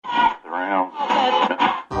around.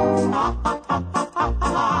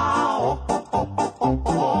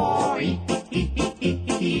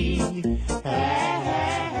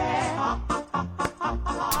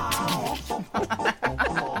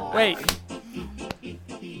 Wait.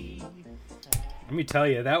 Let me tell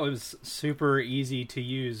you, that was super easy to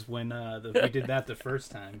use when we did that the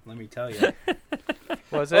first time. Let me tell you.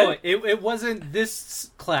 Was it? Oh, it wasn't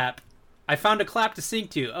this clap. I found a clap to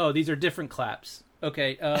sync to. Oh, these are different claps.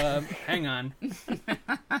 Okay, hang on.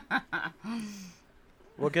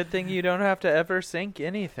 Well, good thing you don't have to ever sync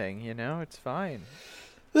anything, you know? It's fine.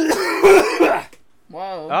 Whoa.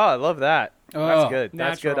 Oh, I love that. That's Oh, good.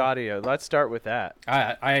 That's good natural. audio. Let's start with that.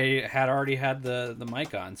 I had already had the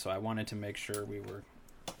mic on, so I wanted to make sure we were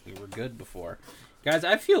good before. Guys,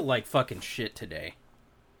 I feel like fucking shit today.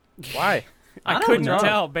 Why? I don't couldn't know.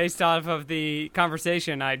 tell based off of the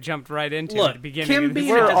conversation I jumped right into Look, at the beginning. Kim of this.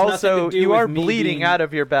 Bean- We're has nothing also, to do you with are me bleeding being- out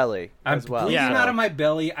of your belly I'm as well. bleeding Yeah. out of my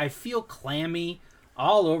belly. I feel clammy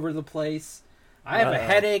all over the place. I have a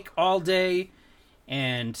headache all day,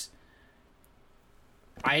 and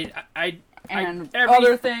And every-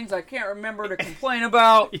 other things I can't remember to complain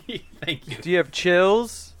about. Thank you. Do you have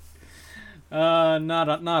chills?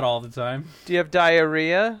 Not all the time. Do you have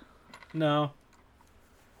diarrhea? No,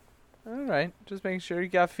 All right. Just making sure you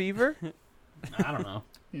got fever. I don't know.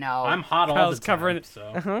 No. I'm hot all Kyle's the time. covering it.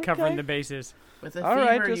 So Covering the bases. With a All fever,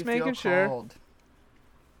 right, just you making feel sure. cold.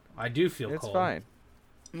 I do feel It's cold. fine.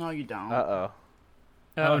 No, you don't. Uh-oh.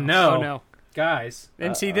 Oh, no. Oh no! Guys.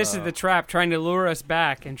 And see, this is the trap, trying to lure us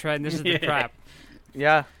back, and this is the Yeah. trap.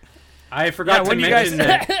 Yeah. I forgot to when you mention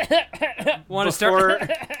guys- that Want to before,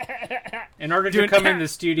 start? in order to Doing- come in the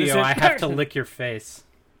studio, Listen. I have to lick your face.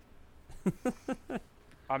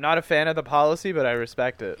 I'm not a fan of the policy, but I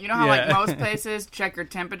respect it. You know how, Yeah. like, most places check your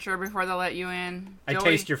temperature before they let you in? I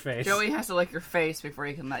taste your face. Joey has to lick your face before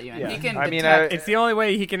he can let you in. Yeah. He can I mean, detect... It's the only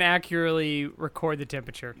way he can accurately record the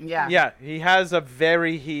temperature. yeah. Yeah, he has a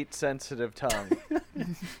very heat-sensitive tongue.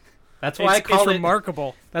 That's why I It's call it.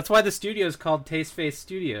 remarkable. That's why the studio is called Taste Face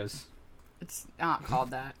Studios. It's not called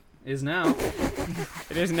that. Is now.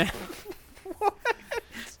 It is now.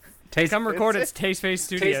 Taste. Come record at Taste Face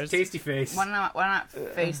Studios. Tasty Face. Why not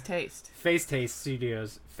face taste? Face Taste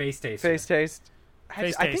Studios. Face Taste. Face taste.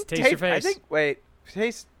 Face I taste. think Taste your I face. think, wait.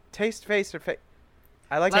 Taste face or face?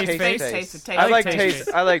 I like Let's taste face, face. taste of taste. I like taste taste.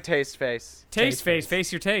 face. I like taste face. Taste Taste face. face.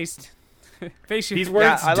 Face your taste. Face your. These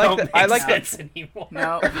words I like don't the- make I like the- sense anymore.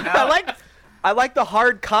 No. I like the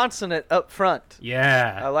hard consonant up front. I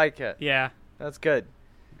Yeah. like it. Yeah. That's good.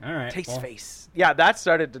 All right. Taste well, face. Yeah, that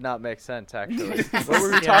started to not make sense actually. What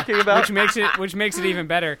were we talking about? Which makes it even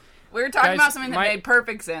better. We were talking Guys, about something that my- made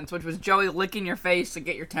perfect sense, which was Joey licking your face to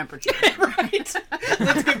get your temperature. Right.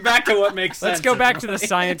 Let's get back to what makes sense. Let's go back to the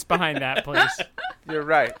science behind that, please. You're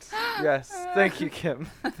right. Yes. Thank you, Kim.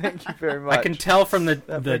 Thank you very much. I can tell from the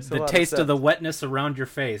makes a lot of taste of the sense. wetness around your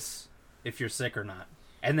face if you're sick or not.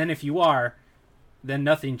 And then if you are, then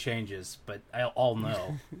nothing changes. But I'll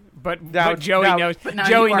know. But Now- Joey now- knows. But now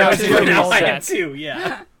Joey you are knows. too. Joey Now knows I am that. too.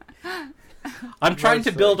 Yeah. I'm trying to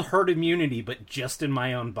Mostly. build herd immunity, but just in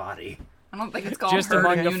my own body. I don't think it's called Just herd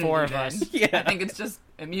among the immunity, four of then. us. Yeah. I think it's just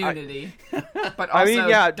immunity. But also, I mean,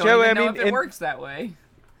 yeah, don't Joey, even I know mean, if it in- works that way.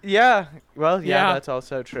 Yeah. Well, yeah, Yeah. that's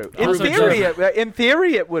also true. In Also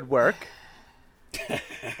theory, it would work.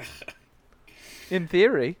 In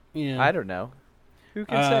theory, Yeah. I don't know. Who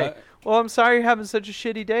can say? Well, I'm sorry you're having such a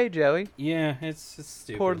shitty day, Joey. Yeah, it's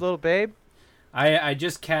stupid. Poor little babe. I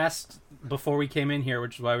just cast before we came in here,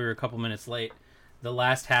 which is why we were a couple minutes late. The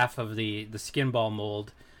last half of the skin ball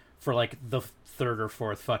mold for like the third or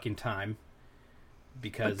fourth fucking time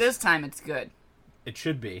because But this time it's good. it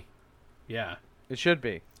should be. Yeah. It should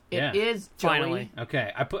be. Yeah. It is, Joey. Finally.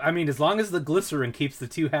 Okay. I mean, as long as the glycerin keeps the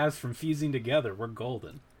two halves from fusing together, we're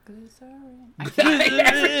golden. I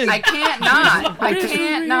can't not. I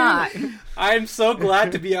can't not. I'm so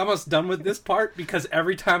glad to be almost done with this part because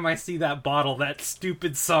every time I see that bottle, that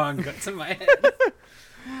stupid song goes in my head.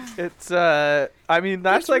 It's I mean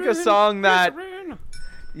that's like a song that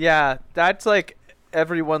yeah, that's like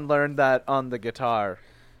everyone learned that on the guitar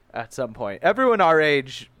at some point. Everyone our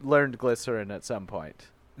age learned glycerin at some point.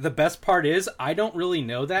 The best part is I don't really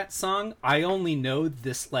know that song. I only know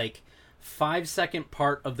this like 5-second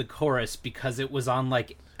part of the chorus because it was on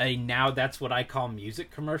like a Now That's What I Call Music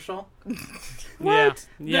commercial. Yeah.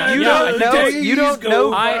 Yeah. You yeah, don't know- Days you don't go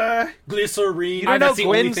know- by, glycerine. You don't know That's the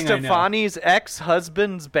only Gwen thing I know. Stefani's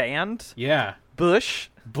ex-husband's band, Yeah. Bush?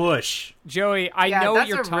 Bush. Joey, I Yeah, know what that's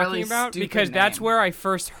you're a talking really about stupid because that's name. where I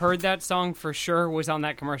first heard that song for sure was on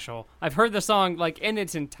that commercial. I've heard the song like in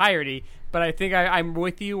its entirety, but I think I'm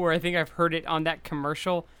with you where I think I've heard it on that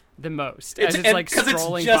commercial the most. As it's like because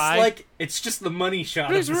strolling it's just by. like it's just the money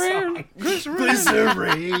shot of the song. Glycerin.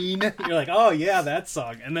 Glycerine. You're like, oh yeah, that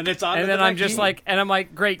song, and then it's on. And then I'm just like,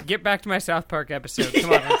 great, get back to my South Park episode.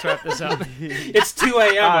 Come on, let's wrap this up. it's 2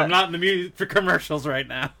 a.m. I'm not in the mood for commercials right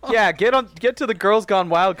now. Yeah, get to the Girls Gone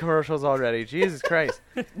Wild commercials already. Jesus Christ.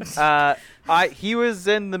 He was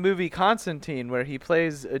in the movie Constantine where he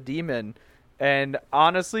plays a demon, and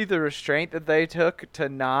honestly, the restraint that they took to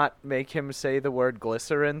not make him say the word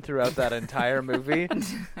glycerin throughout that entire movie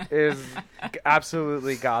is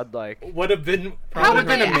absolutely godlike. Would have been How would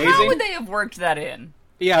amazing. they have worked that in?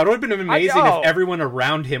 Yeah, it would have been amazing know. if everyone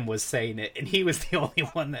around him was saying it, and he was the only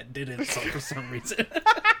one that didn't. So for some reason,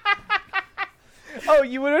 Oh,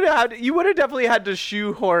 you would have definitely had to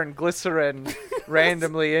shoehorn glycerin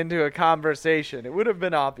randomly into a conversation. It would have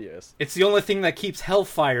been obvious. it's the only thing that keeps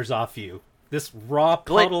hellfires off you. This raw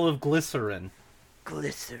puddle of glycerin.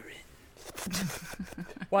 Glycerin.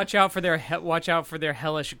 Watch out for their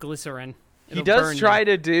hellish glycerin. He It'll does burn try you.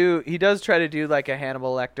 to do like a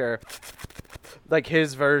Hannibal Lecter, like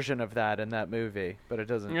his version of that in that movie, but it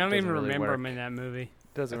doesn't. I don't even really remember work. him in that movie.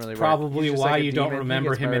 Doesn't really Probably work. He's just why like a you don't demon. He remember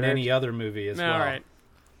gets him in murdered. any other movie as well. All right.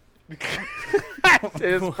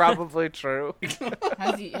 It's probably true.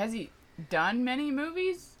 Has he done many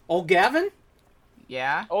movies? Old Gavin?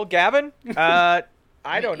 Yeah. Old Gavin? I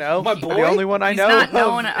don't know. My The boy? only one I He's know not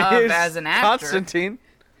known of of is as an actor. Constantine.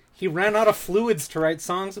 He ran out of fluids to write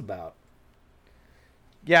songs about.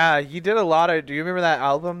 Yeah, he did a lot of. Do you remember that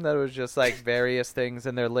album that was just like various things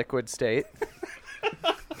in their liquid state?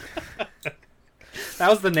 That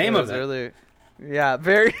was the name It of was it. really, yeah,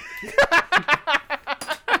 very.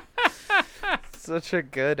 Such a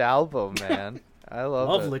good album, man. I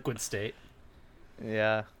love it. Liquid State.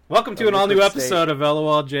 Yeah. Welcome to A an all-new Liquid State. episode of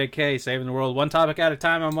LOLJK, saving the world one topic at a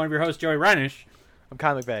time. I'm one of your hosts, Joey Reinish. I'm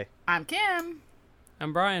Kyle McVeigh. I'm Kim.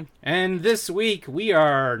 I'm Brian. And this week, we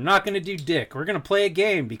are not going to do dick. We're going to play a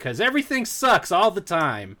game because everything sucks all the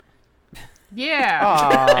time. Yeah.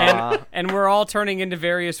 Aww. And we're all turning into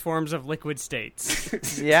various forms of liquid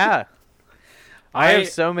states. Yeah. I I- have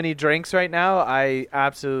so many drinks right now, I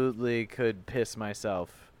absolutely could piss myself.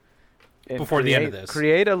 And Before the end of this.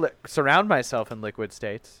 Surround myself in liquid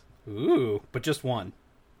states. Ooh, but just one.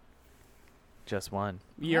 Just one.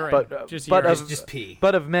 Urine. But, just but urine. of- Just pee.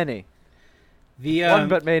 But of many. The One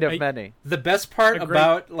but made of I- many. The best part A great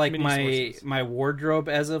about like many my sources. my wardrobe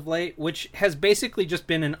as of late, which has basically just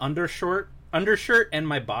been an undershirt, and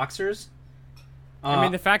my boxers. I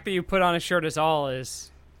mean, the fact that you put on a shirt is all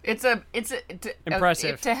is...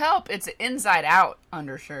 Impressive. To help, it's an inside out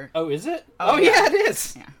undershirt. oh, is it? Oh, Oh, yeah. yeah, it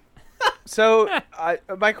is. Yeah. So,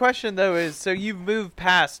 my question though is: so you've moved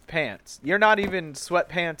past pants? You're not even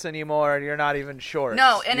sweatpants anymore, and you're not even shorts.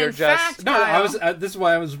 No, and you're in just, fact- No, I Kyle. was. This is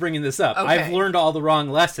why I was bringing this up. Okay. I've learned all the wrong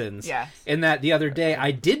lessons. Yes. In that the other day I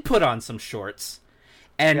did put on some shorts,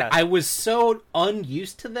 and Yes. I was so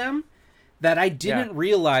unused to them that I didn't Yeah.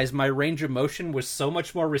 realize my range of motion was so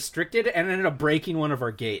much more restricted, and ended up breaking one of our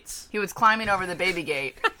gates. He was climbing over the baby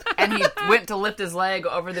gate, and he went to lift his leg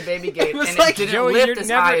over the baby gate, was and like, it didn't Joey, lift you're as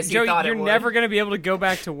never, high as he Joey, thought you're it would. never going to be able to go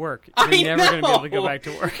back to work. I You're never going to be able to go know. back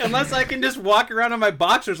to work. Unless I can just walk around in my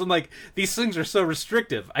boxers. I'm like, these things are so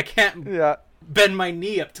restrictive. I can't yeah. bend my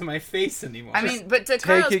knee up to my face anymore. I mean, but to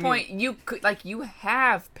Kyle's taking- point, you could you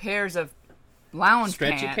have pairs of lounge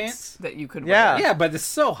Stretchy pants, pants? that you could Yeah. wear. yeah, but it's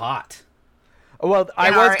so hot. Well, I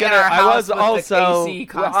In was our- gonna. in our I house was with the also. AC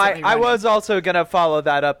well, constantly I running. was also gonna follow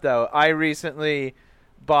that up though. I recently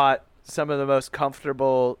bought some of the most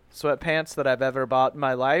comfortable sweatpants that I've ever bought in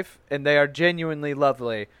my life, and they are genuinely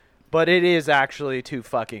lovely. But it is actually too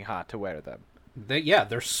fucking hot to wear them. They're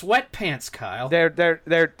sweatpants, Kyle.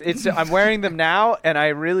 They're. It's. I'm wearing them now, and I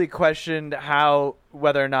really questioned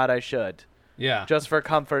whether or not I should, yeah. just for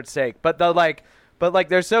comfort's sake. But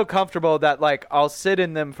they're so comfortable that like I'll sit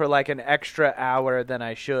in them for like an extra hour than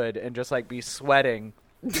I should, and just like be sweating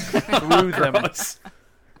through them. Gross.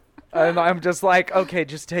 And I'm just like, okay,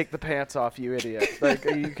 just take the pants off, you idiot. Like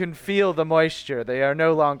you can feel the moisture; they are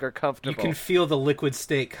no longer You comfortable. can feel the liquid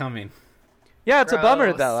state coming. Yeah, it's a bummer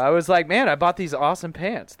Gross. though. I was like, man, I bought these awesome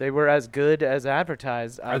pants. They were as good as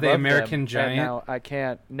advertised. I Are they loved American them, Giant? And now I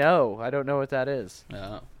can't. No, I don't know what that is.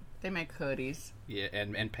 Oh, They make hoodies. yeah,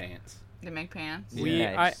 and pants. They make pants.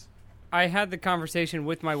 Nice. I had the conversation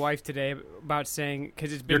with my wife today about saying,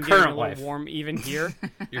 because it's been Your getting current a little wife. warm even here.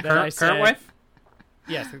 Your that I current said- wife?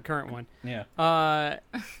 Yes, the current one. Yeah.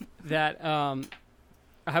 That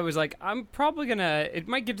I was like, I'm probably gonna. It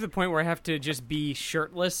might get to the point where I have to just be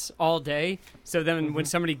shirtless all day. So then, when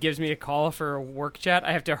somebody gives me a call for a work chat,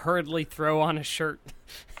 I have to hurriedly throw on a shirt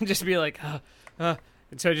and just be like,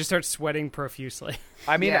 And so I just start sweating profusely.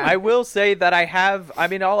 I mean, Yeah. I will say that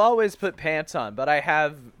I'll always put pants on, but I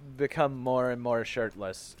have become more and more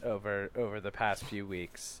shirtless over the past few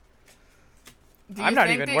weeks. Do you I'm not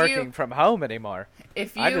think even that working from home anymore.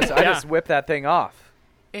 If you I just whip that thing off.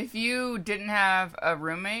 if you didn't have a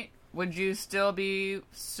roommate, would you still be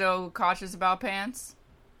so cautious about pants?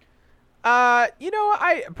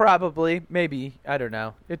 I probably, maybe, I don't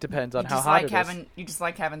know. It depends on You how just hot like it is. having you just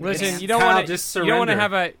like having the Listen, pants. you don't Kyle, want to. just You don't want to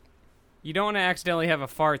surrender. have a. You don't want to accidentally have a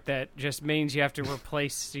fart that just means you have to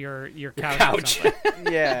replace your couch. Or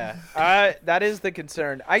something. Yeah, that is the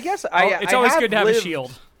concern. I guess It's always good to have a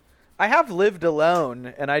shield. I have lived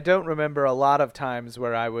alone, and I don't remember a lot of times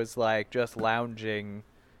where I was like just lounging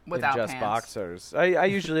Without in just pants. boxers. I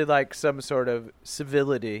usually like some sort of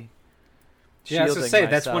civility. Yeah, I was shielding gonna say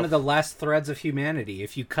that's myself. one of the last threads of humanity.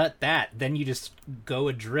 If you cut that, then you just go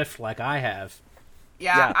adrift like I have.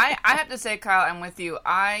 Yeah, Yeah. I have to say, Kyle, I'm with you.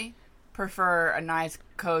 I prefer a nice,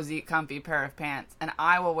 cozy, comfy pair of pants, and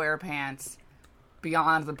I will wear pants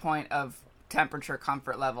beyond the point of temperature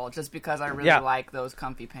comfort level, just because I really Yeah. like those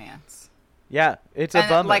comfy pants. Yeah, it's a And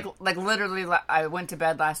bummer. like literally, I went to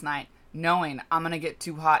bed last night knowing I'm gonna get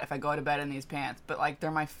too hot if I go to bed in these pants, but like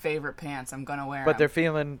they're my favorite pants. I'm gonna wear but them. they're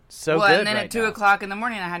feeling so well, good and then right at 2 now. o'clock in the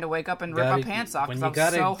morning, I had to wake up and rip my pants off When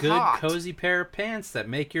because you I was got so a good, hot. cozy pair of pants that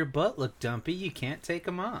make your butt look dumpy, you can't take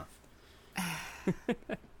them off.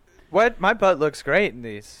 What? My butt looks great in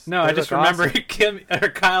these. No, They I just look remember awesome. Kim or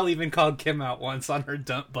Kyle even called Kim out once on her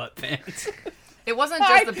dump butt pants. It wasn't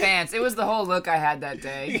just the pants; it was the whole look I had that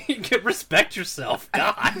day. You can respect yourself,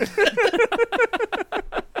 God.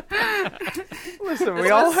 Listen, we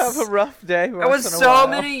This all was- have a rough day. It was so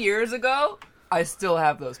many years ago. I still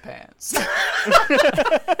have those pants.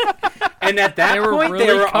 And at that They were point, really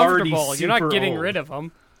they were already comfortable. super You're not getting old. rid of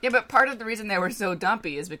them. Yeah, but part of the reason they were so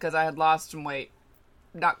dumpy is because I had lost some weight.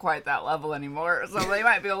 Not quite that level anymore, so they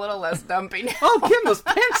might be a little less dumpy now. Oh, Kim, those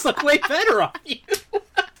pants look way better on you.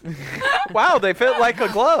 Wow, they fit like a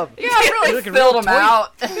glove. Yeah, I really looking filled real them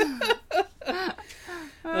out.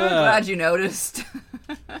 Glad you noticed.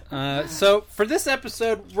 So for this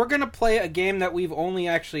episode, we're gonna play a game that we've only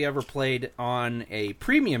actually ever played on a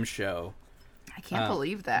premium show, I can't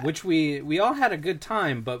believe that. which we all had a good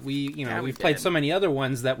time, but Yeah, we we've played did. so many other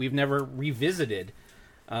ones that we've never revisited.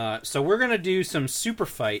 So we're gonna do some Super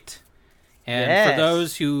Fight, and for Yes.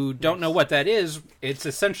 those who don't know what that is, it's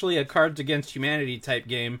essentially a Cards Against Humanity type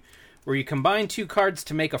game where you combine two cards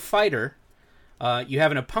to make a fighter. You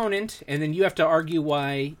have an opponent, and then you have to argue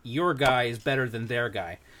why your guy is better than their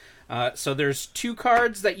guy. So there's two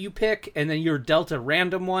cards that you pick, and then you're dealt a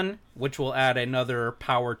random one, which will add another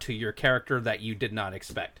power to your character that you did not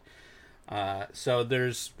expect. So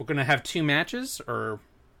we're going to have two matches, or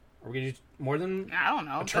are we going to do more than... I don't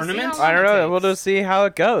know. Let's see tournament? how long I don't it know. takes. We'll just see how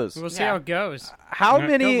it goes. We'll see Yeah. how it goes. How Don't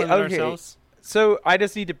many? limit Okay, ourselves. so I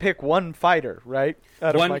just need to pick one fighter, right?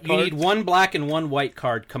 Out of my You need cards? one black and one white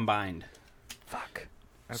card combined. Fuck.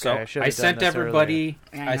 Okay, So should've I done sent this everybody.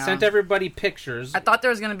 earlier. I I know. sent everybody pictures. I thought there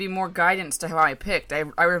was going to be more guidance to how I picked.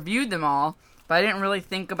 I reviewed them all, but I didn't really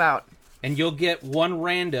think about... And you'll get one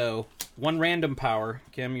random power.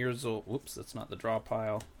 Kim, yours will... Whoops, that's not the draw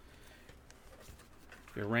pile.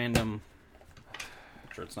 Your random...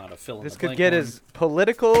 I'm sure it's not a fill in This the could blank get one. as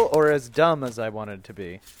political or as dumb as I wanted to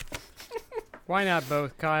be. Why not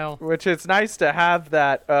both, Kyle? Which it's nice to have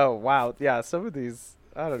that. Oh, wow. Yeah, some of these.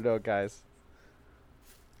 I don't know, guys.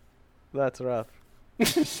 That's rough.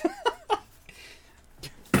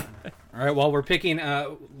 All right, well, we're picking...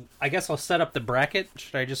 I guess I'll set up the bracket.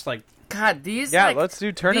 Should I just, like... God, these Yeah, like, let's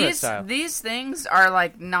do tournament style. These things are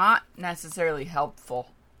like not necessarily helpful.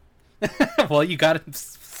 Well, you gotta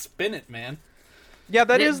spin it, man. Yeah,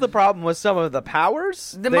 that Yeah. is the problem with some of the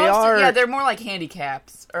powers. The they most, are. yeah, they're more like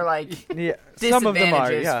handicaps or like yeah, some of them are.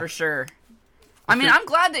 disadvantages Yeah. for sure. I mean, I'm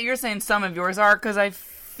glad that you're saying some of yours are because I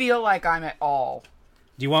feel like I'm at all.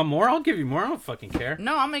 Do you want more? I'll give you more. I don't fucking care.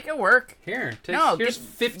 No, I'll make it work. Here, No, here's get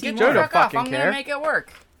 50 get more. the don't fuck off. fucking I'm care. gonna make it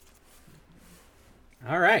work.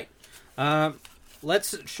 All right.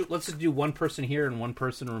 Let's do one person here and one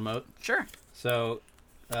person remote. Sure. So,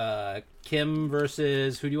 Kim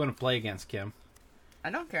versus... Who do you want to play against, Kim?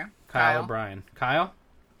 I don't care. Kyle or Brian? Kyle?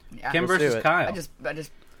 Yeah. Kim Let's do versus it. Kyle. I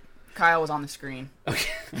just. Kyle was on the screen.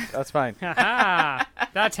 Okay. That's fine. Ha!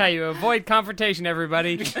 That's how you avoid confrontation,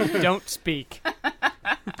 everybody. Don't speak.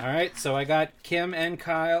 All right, so I got Kim and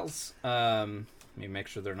Kyle's. Let me make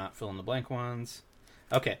sure they're not fill in the blank ones.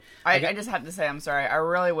 Okay. I just have to say, I'm sorry. I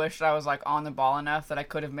really wished I was like on the ball enough that I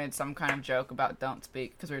could have made some kind of joke about "Don't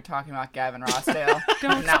Speak" because we were talking about Gavin Rossdale,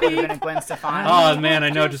 and that would have been a Gwen Stefani. Oh, man, I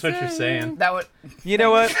know just what you're saying. That would. You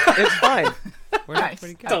know what? It's fine. Nice. What do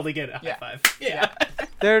you got? Totally get a high Yeah. five. Yeah.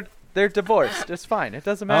 They're divorced. It's fine. It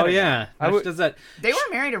doesn't Oh matter. yeah. I How much would- does that? They were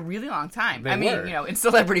married a really long time. They I mean, were. in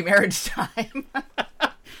celebrity marriage time.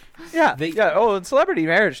 Yeah. They- yeah. Oh, it's celebrity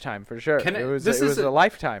marriage time for sure. Can I- It was this it is was a- a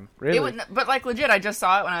lifetime. Really. But like legit, I just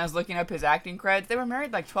saw it when I was looking up his acting creds. They were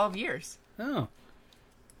married like 12 years. Oh.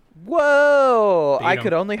 Whoa! Beat I 'em.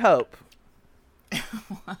 could only hope.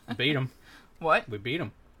 Beat him. What? We beat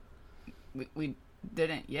him. We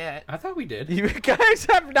didn't yet. I thought we did. You guys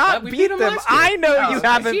have Yeah, not we beat beat 'em them. last year. I know Oh, you last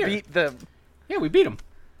haven't year. beat them. Yeah, we beat him.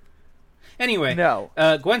 Anyway, No.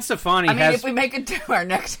 Gwen Stefani I mean, has. if we make it to our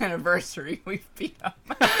next anniversary, we've beat them.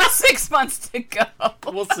 6 months to go.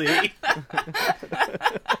 We'll see.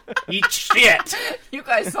 Eat shit. You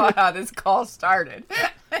guys saw how this call started.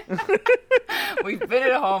 We've been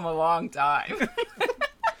at home a long time.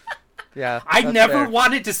 Yeah. I that's never fair.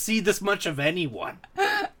 wanted to see this much of anyone.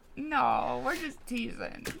 No, we're just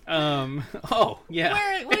teasing. Oh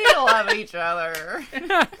yeah. We love each other.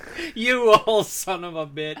 You old son of a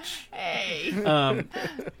bitch. Hey.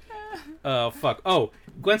 Oh fuck. Oh,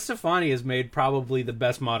 Gwen Stefani has made probably the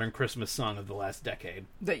best modern Christmas song of the last decade.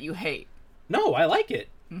 That you hate. No, I like it.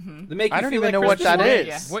 They make you I don't feel even like know what Christmas that morning.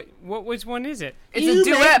 is. Yeah. Which one is it? It's You a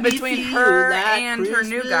duet make me between feel her like and her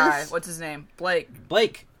new guy. Christmas. What's his name? Blake.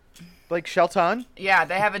 Blake. Like Shelton? Yeah,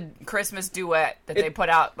 they have a Christmas duet that they put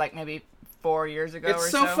out like maybe 4 years ago It's or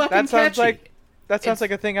so so. fucking That sounds catchy.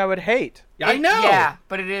 like a thing I would hate. I know. Yeah,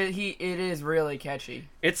 but it is really catchy.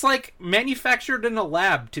 It's like manufactured in a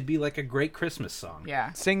lab to be like a great Christmas song.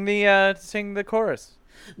 Yeah. Sing the chorus.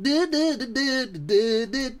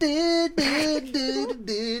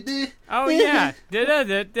 Oh yeah.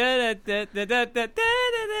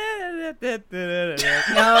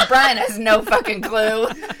 No, Brian has no fucking clue.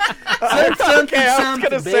 Okay, I was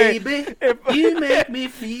gonna say, baby. You make me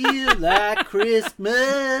feel like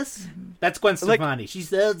Christmas. That's Gwen Stefani. She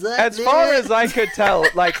says that. As far as I could tell,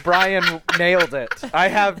 like Brian nailed it. I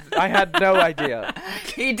had no idea.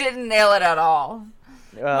 He didn't nail it at all.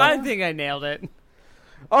 I think I nailed it.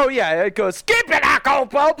 Oh yeah, it goes skip it, Echo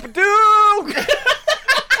Pope, do.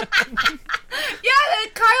 Yeah,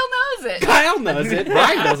 Kyle knows it. Kyle knows it.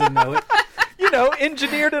 Brian doesn't know it. You know,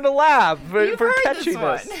 engineered in a lab for, You've for heard this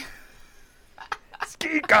catchiness. one.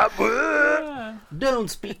 Skee-ka-boo. Don't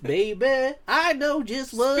speak, baby. I know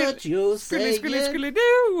just what you're saying.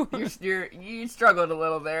 Do. You struggled a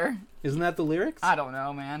little there. Isn't that the lyrics? I don't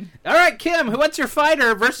know, man. All right, Kim. What's your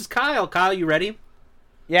fighter versus Kyle? Kyle, you ready?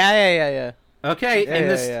 Yeah. Okay.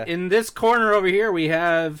 Yeah. In this corner over here, we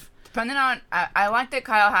have. Depending on, I like that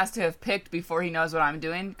Kyle has to have picked before he knows what I'm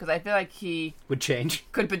doing, because I feel like he Would change.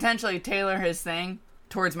 could potentially tailor his thing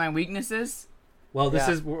towards my weaknesses. Well, this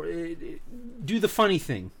Yeah. is do the funny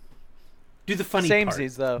thing. Do the funny part.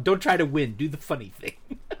 Samesies, though. Don't try to win. Do the funny thing.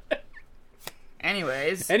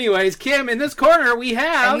 Anyways, Kim, in this corner we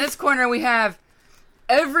have. in this corner we have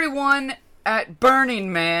everyone at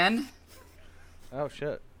Burning Man, Oh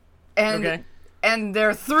shit. and Okay. and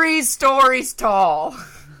they're 3 stories tall.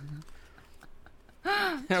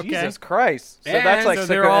 Okay. Jesus Christ. So And that's like So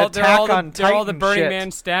such an Attack on they're all the Titan Burning shit.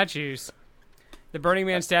 Man statues. The Burning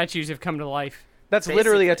Man statues have come to life. That's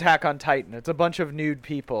literally basically. Attack on Titan. It's a bunch of nude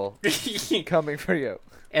people coming for you.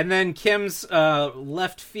 And then Kim's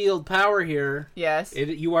left field power here. Yes.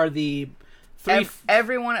 You are the three.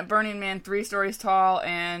 Everyone at Burning Man 3 stories tall,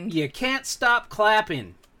 and You can't stop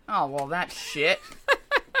clapping. oh well, that shit.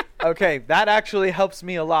 Okay, that actually helps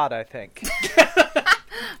me a lot, I think.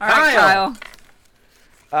 All right, Kyle.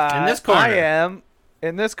 Kyle. In this corner.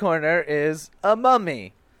 In this corner is a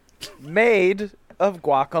mummy made of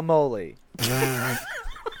guacamole.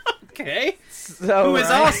 Okay. So, Who is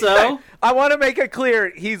also I want to make it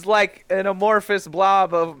clear, he's like an amorphous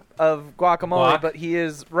blob of guacamole, Guac. but he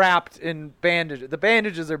is wrapped in bandages. The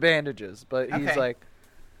bandages are bandages, but he's Okay. like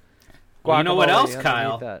Well, you know what guacamole else, underneath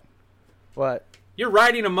Kyle? that. What? you're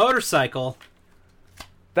riding a motorcycle.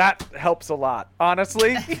 That helps a lot,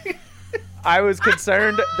 honestly. I was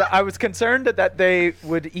concerned that they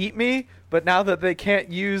would eat me, but now that they can't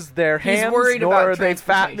use their hands, worried nor about are they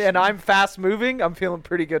transportation. and I'm fast moving, I'm feeling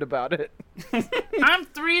pretty good about it. I'm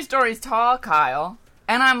 3 stories tall, Kyle,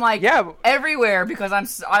 and I'm like Yeah. everywhere because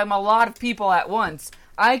I'm a lot of people at once.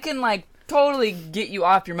 I can like totally get you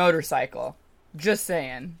off your motorcycle. Just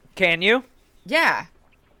saying. Can you? Yeah.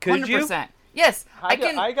 Could you? 100%. Yes, I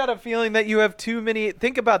can. I got a feeling that you have too many.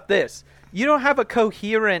 Think about this. You don't have a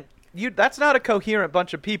coherent. That's not a coherent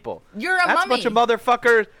bunch of people. You're a That's mummy. a bunch of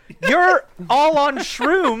motherfuckers. You're all on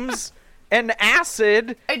shrooms and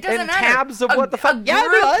acid It doesn't and matter. tabs of A- what the fuck. a Yeah, it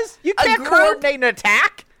group- does. You a can't group- coordinate an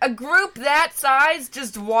attack. A group that size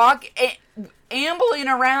just walk ambling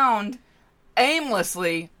around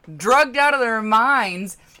aimlessly, drugged out of their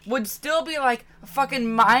minds, would still be like a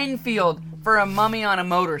fucking minefield for a mummy on a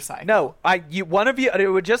motorcycle. No, one of you. It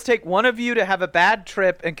would just take one of you to have a bad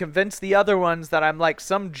trip and convince the other ones that I'm like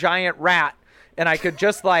some giant rat, and I could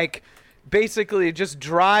just like basically just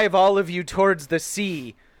drive all of you towards the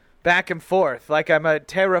sea, back and forth, like I'm a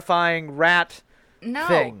terrifying rat. No.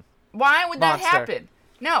 Thing. Why would that Monster. happen?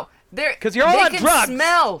 No. Because you're all they on can drugs.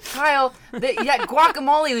 smell, Kyle. That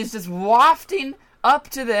guacamole is just wafting up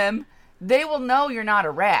to them. They will know you're not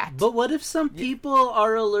a rat. But what if some people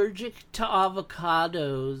are allergic to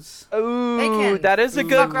avocados? They Ooh, can that is a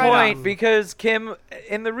good fuck right point off. because Kim,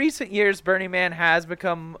 in the recent years, Burning Man has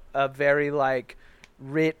become a very like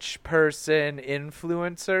rich person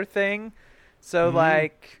influencer thing. So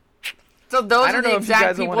like, So those I are don't the know if you exact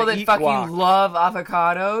guys people wanna that eat fucking guac. love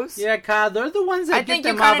avocados. Yeah, Kyle, they're the ones that I get think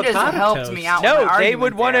you them kind of just avocado helped toast. me out. no, with my they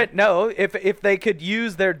would argument want there. to no if they could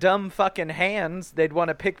use their dumb fucking hands, they'd want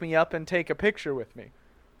to pick me up and take a picture with me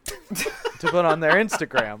to put on their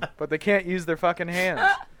Instagram, but they can't use their fucking hands.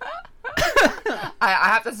 I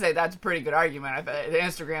have to say that's a pretty good argument. The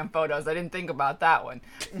Instagram photos, I didn't think about that one.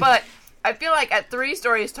 But I feel like at 3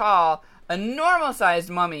 stories tall, a normal-sized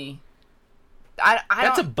mummy, I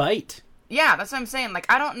That's a don't... bite. Yeah, that's what I'm saying. Like,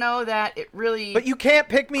 I don't know that it really... But you can't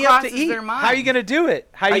pick me up to Crosses eat. their mind. How are you gonna do it?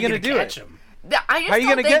 How are you gonna do catch it? 'em? I just How are you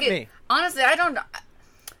don't gonna think get me? Honestly, I don't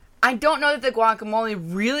know that the guacamole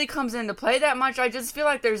really comes into play that much. I just feel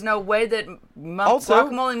like there's no way that Also,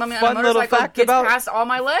 guacamole mummy on a fun little motorcycle fact gets about- past all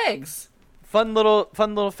my legs. Fun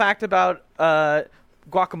little fact about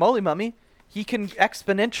Guacamole Mummy. He can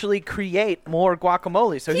exponentially create more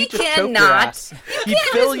guacamole, so He he'd just choke your cannot. ass. You He'd can't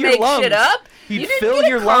fill just your make lungs. shit up. He'd You didn't fill get a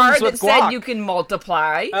your card lungs that with said guac. you can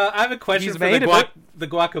multiply. I have a question He's for made of it. the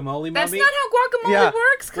guacamole That's mummy. not how guacamole Yeah.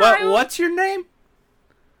 works, Kyle. What's your name?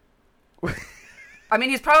 I mean,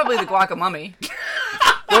 he's probably the guacamummy.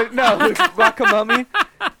 Wait, no, the guacamole.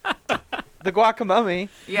 The guacamole.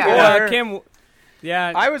 Yeah. Or- Kim.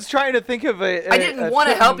 Yeah. I was trying to think of a I didn't want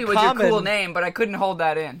to certain help you with your cool common- name, but I couldn't hold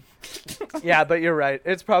that in. Yeah, but you're right.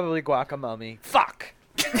 It's probably guacamole. Fuck.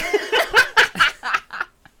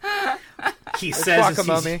 He says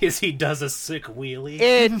guacamole. as he does a sick wheelie.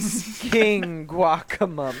 It's King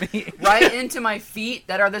Guacamole. Right into my feet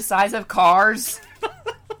that are the size of cars.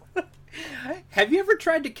 Have you ever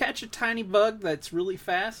tried to catch a tiny bug that's really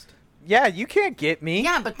fast? Yeah, you can't get me.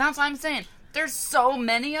 Yeah, but that's what I'm saying. There's so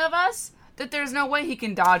many of us that there's no way he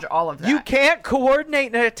can dodge all of that. You can't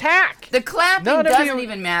coordinate an attack. The clapping None of doesn't you-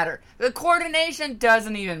 even matter. The coordination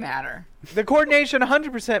doesn't even matter. The coordination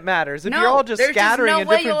 100% matters. If No, you're all just there's scattering just in no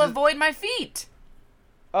way different... you'll avoid my feet.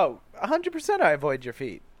 Oh, 100% I avoid your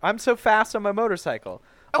feet. I'm so fast on my motorcycle.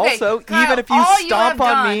 Okay, Also, Kyle, even if you all have stomp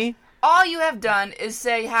on done- me... all you have done is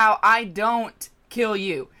say how I don't kill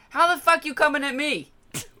you. How the fuck you coming at me?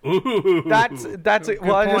 Ooh. That's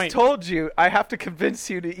well, I point. just told you I have to convince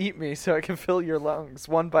you to eat me so I can fill your lungs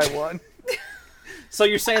one by one. So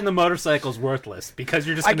you're saying the motorcycle's worthless because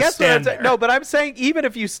you're just I going to guess what stand I'm there. no, but I'm saying even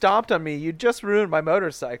if you stomped on me, you'd just ruin my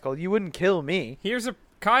motorcycle. You wouldn't kill me. Here's a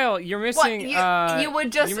Kyle. You're What, missing. you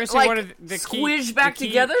would just you're missing like one of the key, squish back the key-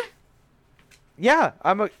 together? Yeah,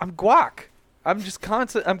 I'm guac. I'm just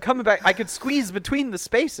constant. I'm coming back. I could squeeze between the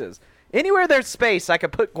spaces. Anywhere there's space, I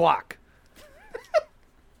could put guac.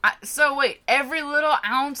 So wait, every little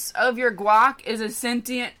ounce of your guac is a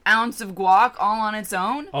sentient ounce of guac all on its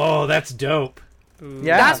own? Oh, that's dope.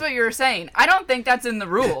 Yeah, That's what you're saying. I don't think that's in the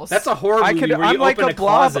rules. That's a horror I movie could. where I'm you like open a a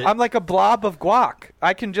blob. closet. I'm like a blob of guac.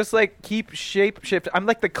 I can just like keep shape shift. I'm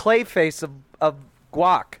like the clay face of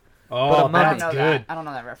guac. oh, but a I don't mummy. know that's that. good. I don't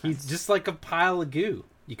know that reference. He's just like a pile of goo.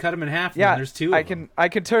 You cut him in half, and Yeah, then there's two of I them. can. I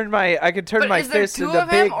can turn my. I can turn But my is there fist two into of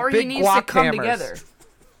him, big, or big he needs guac to come hammers. together?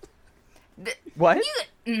 What?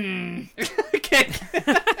 Okay.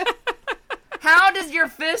 How does your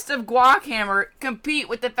fist of guac hammer compete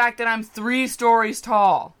with the fact that I'm 3 stories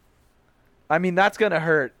tall? I mean, that's gonna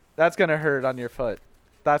hurt. That's gonna hurt on your foot.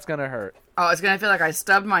 That's gonna hurt. Oh, it's gonna feel like I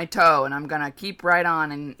stubbed my toe, and I'm gonna keep right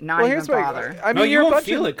on and not Well, even here's what bother. I mean. No, you're you a won't bunch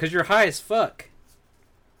feel of, it because you're high as fuck.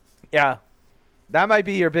 Yeah, that might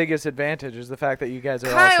be your biggest advantage is the fact that you guys are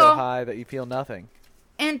all Kyle. so high that you feel nothing.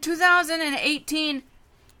 In 2018,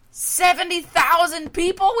 70,000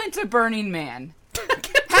 people went to Burning Man.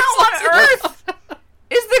 How on earth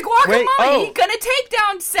is the guacamole Wait, oh. gonna take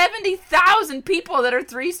down 70,000 people that are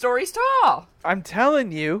 3 stories tall? I'm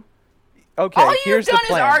telling you. Okay, All you've here's done the is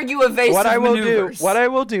plan. argue evasive What I will maneuvers. do. What I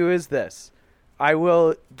will do is this. I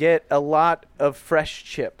will get a lot of fresh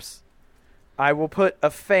chips. I will put a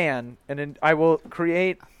fan, and then I will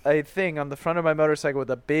create a thing on the front of my motorcycle with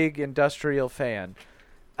a big industrial fan,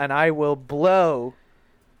 and I will blow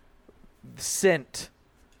scent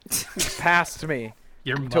past me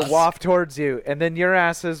Your to must. waft towards you, and then your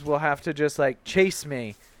asses will have to just like chase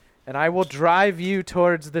me, and I will drive you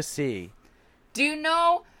towards the sea. Do you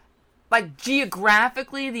know, like,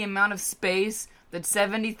 geographically, the amount of space that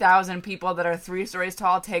 70,000 people that are 3 stories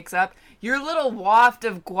tall takes up? Your little waft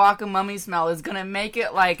of guacamole smell is going to make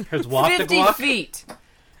it, like, There's waft of 50 guac? feet.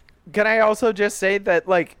 Can I also just say that,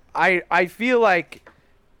 like, I feel like,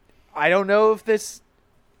 I don't know if this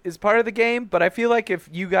is part of the game, but I feel like if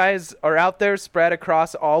you guys are out there spread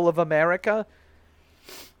across all of America,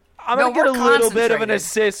 I'm No, gonna get a we're little bit of an concentrated.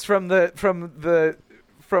 assist from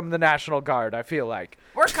the National Guard. I feel like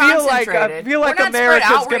We're I feel like concentrated. We're not America's spread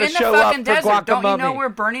out. gonna We're in the show up fucking for desert. Don't you know guacamole. where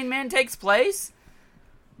Burning Man takes place?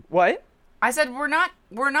 What? I said we're not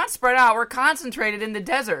spread out. We're concentrated in the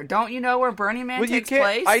desert. Don't you know where Burning Man Well, you takes can't.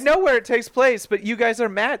 place? I know where it takes place, but you guys are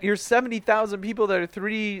mad. You're 70,000 people that are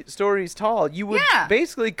 3 stories tall. You would Yeah.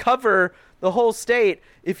 basically cover the whole state.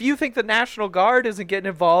 If you think the National Guard isn't getting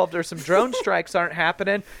involved or some drone strikes aren't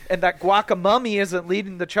happening and that guacamole isn't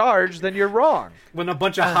leading the charge, then you're wrong. When a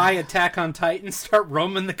bunch of high Attack on Titans start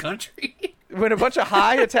roaming the country. When a bunch of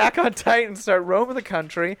high Attack on Titans start roaming the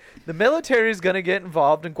country, the military is going to get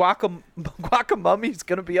involved and guacamole is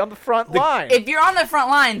going to be on the front line. If you're on the front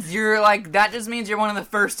lines, you're like, that just means you're one of the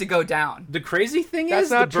first to go down. The crazy thing That's is,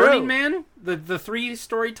 the not Burning true. Man, the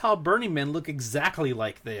 3-story tall Burning Men look exactly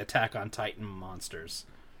like the Attack on Titan monsters.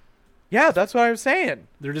 Yeah, that's what I was saying.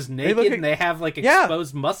 They're just look naked at- and they have like Yeah.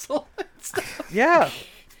 exposed muscle. Yeah.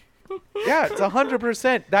 Yeah, it's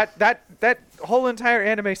 100%. That whole entire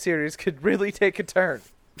anime series could really take a turn.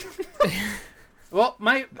 Well,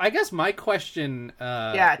 I guess my question.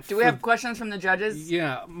 Yeah. Do we for- have questions from the judges?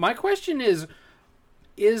 Yeah, my question is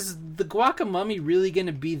the guacamole really going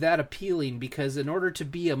to be that appealing? Because in order to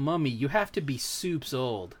be a mummy, you have to be soups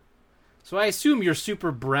old. So I assume you're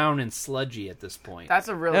super brown and sludgy at this point. That's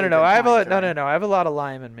a really No. good I have point, Jordan. I have a lot of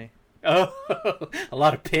lime in me. Oh, a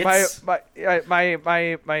lot of pits.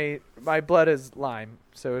 My blood is lime,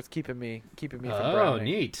 so it's keeping me from Oh, browning.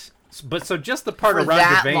 neat. But so just the part For around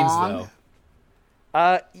that your veins, long?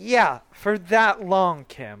 though. Yeah, for that long,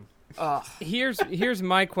 Kim. Ugh. Here's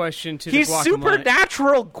my question to He's the guacamole.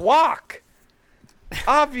 supernatural guac.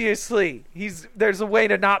 Obviously, there's a way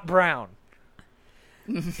to not brown.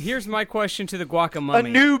 Here's my question to the guacamole.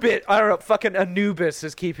 Anubis, I don't know, fucking Anubis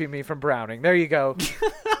is keeping me from browning. There you go.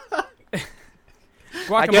 I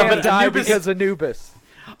Guacamole. can't but die Anubis- because Anubis.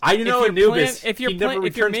 I know Anubis. If He never your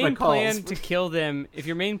returns my main calls. plan to kill them, if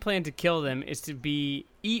your main plan to kill them is to be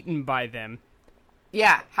eaten by them,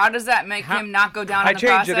 Yeah. How does that make How- him not go down I in the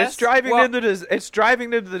changed it. process? It's driving Well- it's driving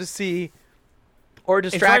them to the sea, or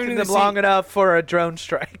driving distracting to them the long sea. enough for a drone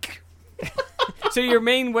strike. so your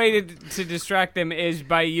main way to distract them is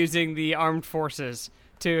by using the armed forces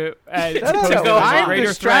to No, pose no, them no. as a I'm greater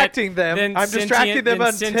distracting threat them. than I'm distracting them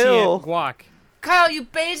than sentient until guac. Kyle, you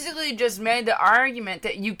basically just made the argument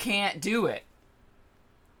that you can't do it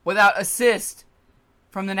without assist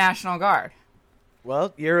from the National Guard.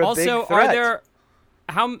 Well, you're a Also, big threat. are there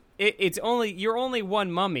it's only you're only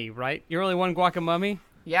one mummy, right? You're only one guacamole.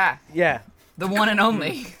 Yeah. Yeah, The one and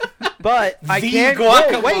only. but I The can't.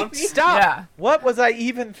 guacamole? Wait, stop. Yeah. What was I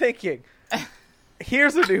even thinking?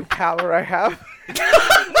 Here's a new power I have.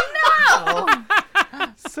 No.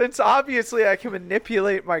 Since obviously I can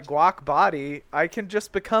manipulate my guac body, I can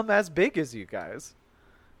just become as big as you guys.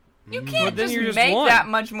 You Well, can't then just you're just make one. that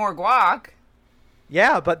much more guac.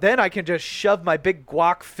 Yeah, but then I can just shove my big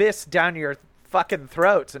guac fist down your fucking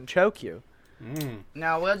throats and choke you.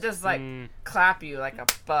 No, we'll just like clap you like a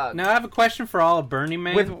bug. Now I have a question for all of Burning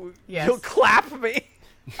Man. With Yes. You'll clap me.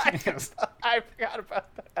 I forgot about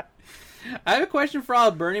that. I have a question for all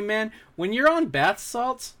of Burning Man. When you're on bath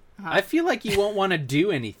salts, I feel like you won't want to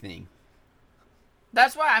do anything.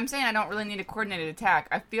 That's why I'm saying I don't really need a coordinated attack.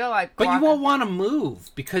 I feel like But you guac- won't want to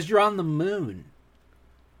move because you're on the moon.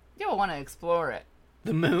 You'll want to explore it.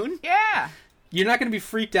 The moon? Yeah. You're not going to be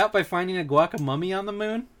freaked out by finding a guacamole on the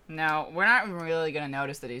moon? No, we're not really going to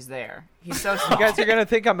notice that he's there. He's so small. You guys are gonna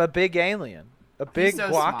think I'm a big alien, a big so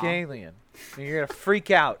guac small. alien. And you're gonna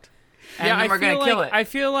freak out. and yeah, then we're going to kill it. I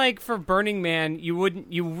feel like for Burning Man, you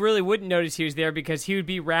really wouldn't notice he was there because he would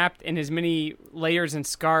be wrapped in as many layers and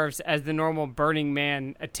scarves as the normal Burning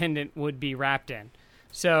Man attendant would be wrapped in.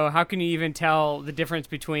 So how can you even tell the difference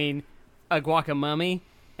between a guacamole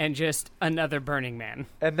and just another Burning Man?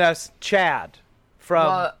 And that's Chad from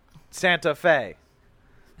Well- Santa Fe.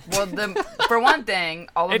 Well, for one thing,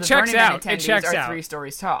 all of It the checks Burning Man out. It attendees checks are out. 3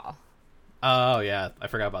 stories tall. Oh, yeah. I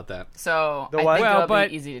forgot about that. So The I what? think Well, it'll but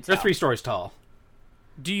be easy to They're tell. 3 stories tall.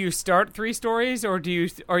 do you start 3 stories, or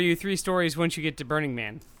are you 3 stories once you get to Burning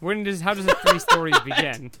Man? How does the 3 stories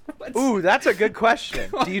begin? Ooh, that's a good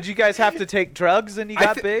question. Did you guys have to take drugs and you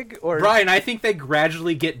got big, or Brian, I think they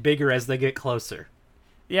gradually get bigger as they get closer.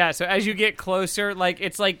 Yeah, so as you get closer, like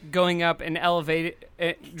it's like going up an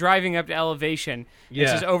driving up to elevation. Yeah.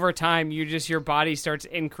 It's just over time, your body starts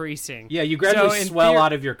increasing. Yeah, you gradually So in swell theory-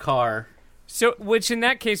 out of your car. So, which in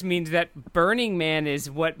that case means that Burning Man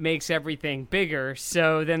is what makes everything bigger.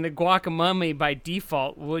 So then the Guacamummy by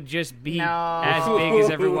default would just be No. as big as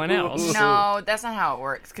everyone else. No, that's not how it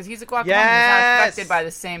works. Because he's a guacamole. He's Yes! not affected by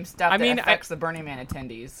the same stuff that I affects the Burning Man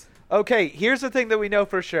attendees. Okay, here's the thing that we know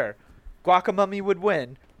for sure. Guacamummy would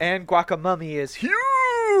win, and Guacamummy is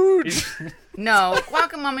huge! No,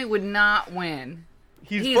 guacamole would not win.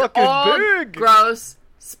 He's fucking old, big! gross,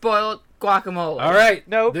 spoiled guacamole. All right.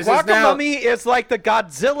 No, this is now- Guacamummy is like the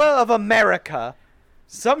Godzilla of America.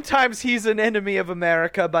 Sometimes he's an enemy of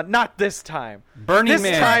America, but not this time. Burning This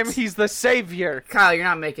Man. time he's the savior. Kyle, you're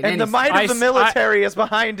not making And any the might I of the s- military is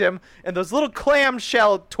behind him, and those little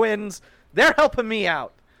clamshell twins, they're helping me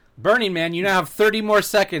out. Burning Man, you now have 30 more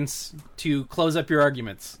seconds to close up your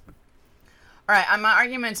arguments. All right, my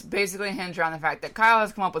arguments basically hinge around the fact that Kyle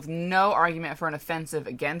has come up with no argument for an offensive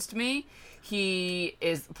against me. He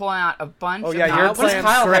is pulling out a bunch of yeah, your What does plan's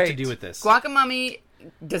Kyle have to great. do with this? Guacamummy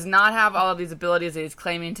does not have all of these abilities that he's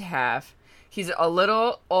claiming to have. He's a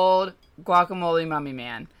little old guacamole mummy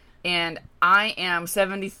man. And I am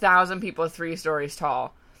 70,000 people 3 stories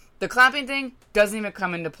tall. The clapping thing doesn't even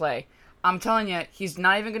come into play. I'm telling you, he's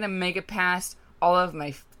not even going to make it past all of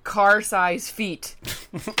my car-sized feet.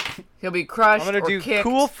 He'll be crushed I'm gonna or do kicked.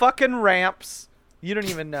 cool fucking ramps. You don't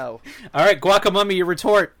even know. All right, Guacamummy, your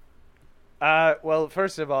retort. Well,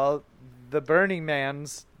 first of all, the Burning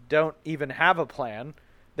Mans don't even have a plan.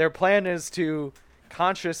 Their plan is to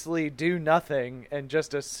consciously do nothing and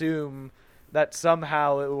just assume that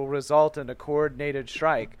somehow it will result in a coordinated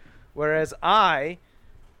strike. Whereas I,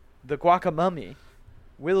 the Guacamummy,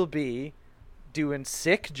 will be doing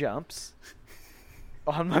sick jumps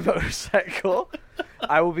on my motorcycle.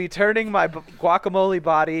 I will be turning my guacamole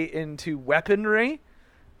body into weaponry.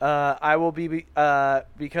 I will be,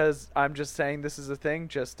 because I'm just saying this is a thing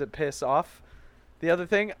just to piss off the other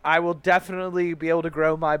thing. I will definitely be able to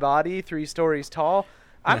grow my body 3 stories tall.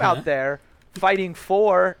 I'm out there fighting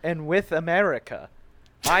for and with America.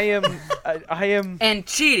 I am. And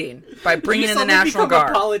cheating by bringing You in the suddenly National become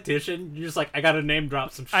Guard. a politician. You're just like, I gotta name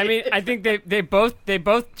drop some shit. I mean, I think they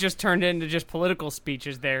both just turned into just political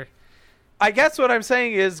speeches there. I guess what I'm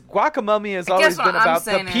saying is Guacamummy has always what been I'm about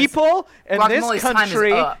the saying is people in this Guacamole's time is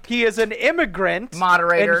country. up. He is an immigrant,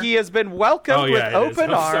 Moderator. and he has been welcomed with it is. open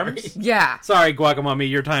I'm sorry. arms. Yeah. Sorry, Guacamummy,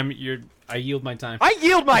 your time. I yield my time. I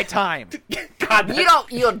yield my time. God, You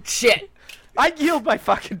don't yield shit. I yield my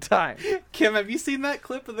fucking time. Kim, have you seen that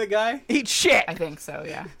clip of the guy? Eat shit. I think so,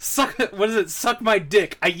 yeah. Suck. What is it? Suck my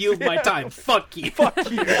dick. I yield my time. Fuck you. Fuck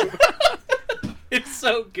you. It's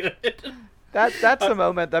so good. That's a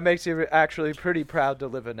moment that makes you actually pretty proud to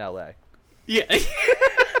live in LA. Yeah.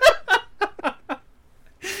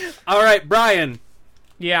 All right, Brian.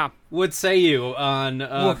 Yeah. What say you on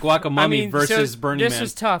Guacamummy I mean, versus so Burning this Man?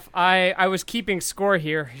 was tough. I was keeping score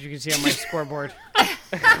here, as you can see on my scoreboard.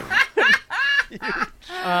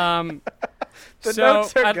 The So,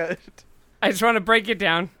 notes are I- good. I just want to break it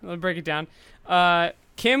down. Let me break it down.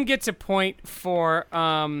 Kim gets a point for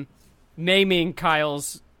naming Guacamole.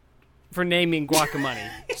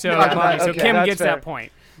 So, Okay, Kim that's gets fair. that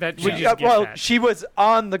point. That she Yeah. just gets Well, that. she was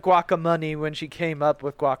on the Guacamummy when she came up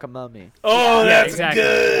with Guacamummy. Oh, Yeah, that's exactly.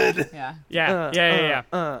 good. Yeah.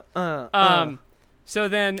 Yeah. So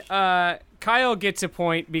then Kyle gets a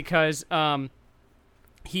point because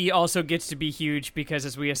he also gets to be huge because,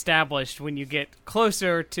 as we established, when you get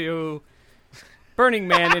closer to Burning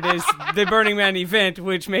Man, it is the Burning Man event,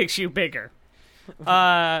 which makes you bigger.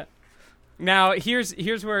 Now,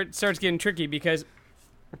 here's where it starts getting tricky because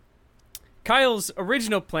Kyle's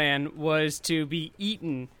original plan was to be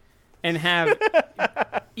eaten and have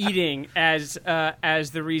eating as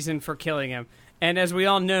the reason for killing him. And as we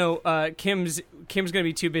all know, Kim's going to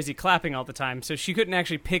be too busy clapping all the time, so she couldn't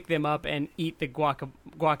actually pick them up and eat the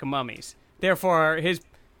guacamummies. Therefore, his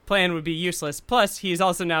plan would be useless. Plus, he's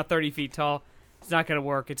also now 30 feet tall. It's not going to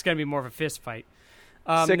work. It's going to be more of a fist fight.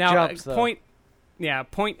 Sick now, jumps, though. point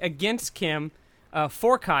against Kim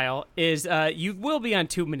for Kyle is you will be on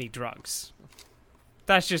too many drugs.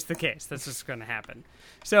 That's just the case. That's just going to happen.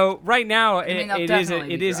 So right now mean, they'll it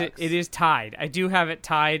definitely be drugs. is tied. I do have it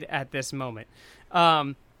tied at this moment.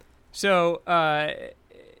 It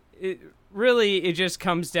just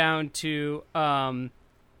comes down to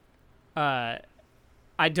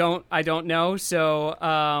I don't know. So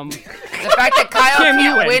The fact that Kyle Kim, you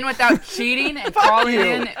can't win. win without cheating and calling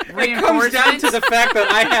in It comes reinforcements. down to the fact that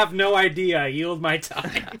I have no idea. I yield my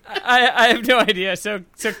time. I have no idea. So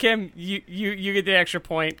Kim, you get the extra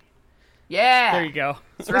point. Yeah. There you go.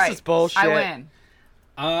 That's This right. is bullshit. I win.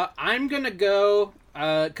 I'm going to go,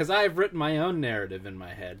 because I've written my own narrative in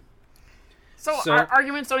my head. So, So- our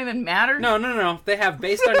arguments don't even matter? No. They have,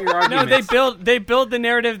 based on your No, arguments. they build the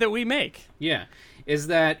narrative that we make. Yeah. Is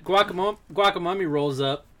that Guacamummy rolls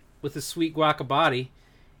up with a sweet guacabody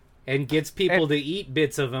and gets people to eat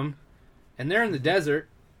bits of him, and they're in the desert,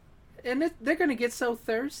 and they're going to get so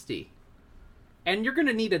thirsty. And you're going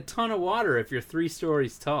to need a ton of water if you're 3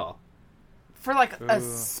 stories tall. For like a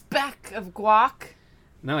speck of guac?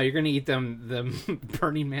 No, you're going to eat them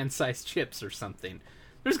Burning Man-sized chips or something.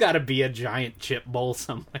 There's got to be a giant chip bowl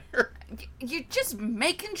somewhere. You're just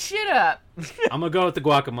making shit up. I'm going to go with the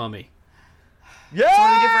guacamummy. Yeah. So what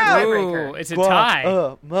do we do for a tiebreaker? Ooh, it's a Guac,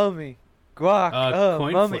 tie. mummy. Guac,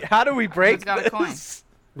 Coin mummy. flip. How do we break Who's got a this? coin?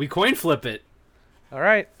 We coin flip it. All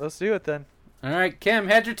right, let's do it then. All right, Kim,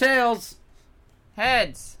 heads or tails?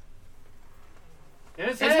 Heads.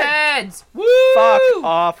 It's It's heads. Woo! Fuck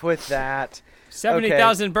off with that.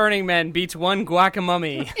 70,000 Burning Men beats 1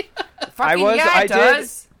 Guacamummy. Fucking I yeah, it did-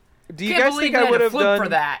 does. Do you Can't guys believe think you I had would to have flip done? for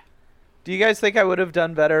that. Do you guys think I would have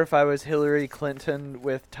done better if I was Hillary Clinton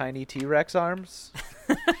with tiny T-Rex arms?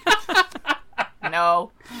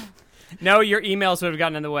 No. No, your emails would have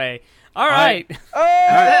gotten in the way. All right.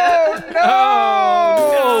 Oh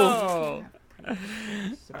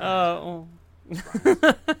no! Oh.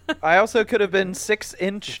 I also could have been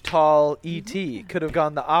 6-inch tall ET. Could have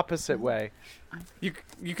gone the opposite way. You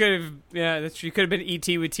could have that's true. You could have been ET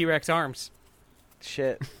with T-Rex arms.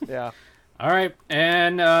 Shit. Yeah. All right,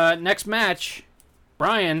 and next match,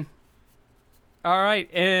 Brian. All right.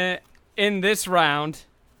 In this round,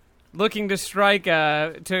 looking to strike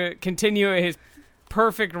to continue his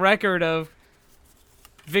perfect record of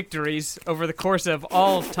victories over the course of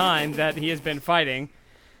all time that he has been fighting,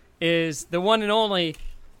 is the one and only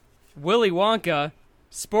Willy Wonka,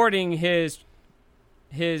 sporting his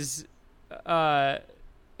his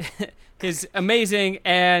amazing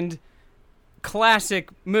and classic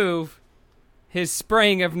move, his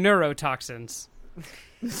spraying of neurotoxins.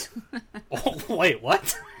 Oh, wait,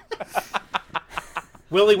 what?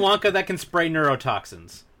 Willy Wonka that can spray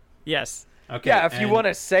neurotoxins. Yes. Okay. Yeah, if you want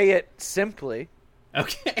to say it simply.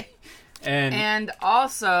 Okay. And And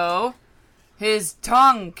also, his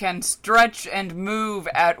tongue can stretch and move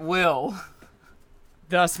at will.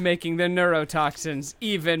 Thus making the neurotoxins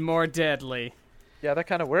even more deadly. Yeah, that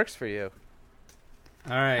kind of works for you.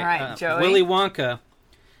 all right, All right, Joey. Willy Wonka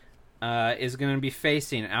is going to be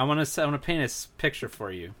facing. I want to paint a picture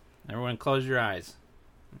for you. Everyone, close your eyes.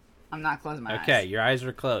 I'm not closing my eyes. Okay, your eyes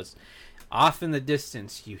are closed. Off in the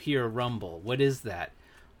distance, you hear a rumble. What is that?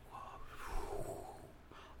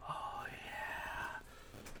 Oh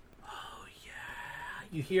yeah.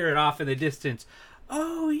 You hear it off in the distance.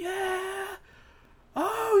 Oh yeah.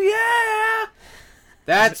 Oh yeah.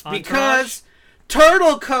 That's because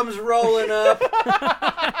Turtle comes rolling up.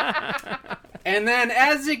 And then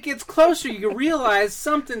as it gets closer, you realize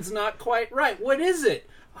something's not quite right. What is it?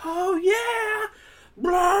 Oh yeah.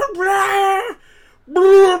 Blah, blah.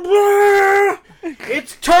 Blah, blah.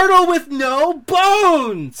 It's Turtle with no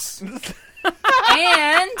bones.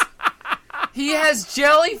 And he has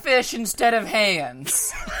jellyfish instead of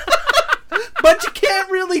hands. But you can't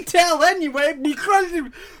really tell anyway because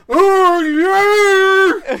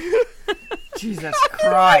oh yeah. Jesus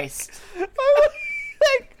Christ.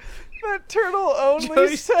 Like, the turtle only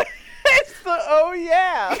Joey- says the oh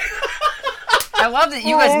yeah. I love that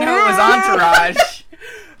you guys knew it was Entourage.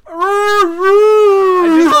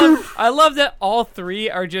 I love that all three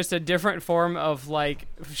are just a different form of like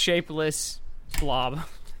shapeless blob.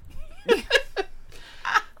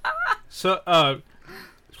 So I'm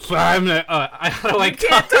I like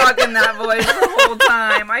Can't talk in that voice the whole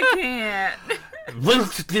time. I can't.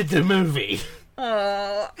 Wilkes did the movie.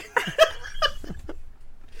 Oh.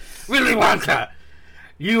 Willy Wonka,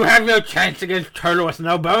 you have no chance against Turtle with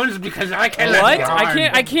no bones because I cannot. What? guard.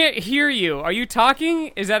 I can't hear you. Are you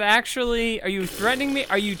talking? Is that actually? Are you threatening me?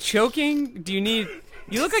 Are you choking? Do you need?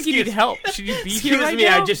 You look like you need help. Should you be here Excuse right me,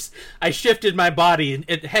 now? I shifted my body.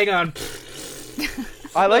 And hang on.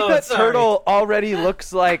 I like Oh, that sorry. Turtle already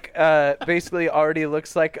looks like, basically already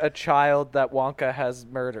looks like a child that Wonka has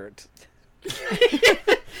murdered.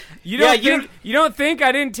 You don't Yeah, think you don't think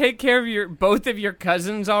I didn't take care of both of your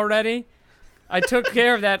cousins already? I took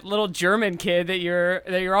care of that little German kid that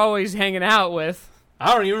you're always hanging out with.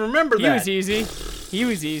 I don't even remember He that. was easy. He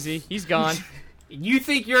was easy. He's gone. You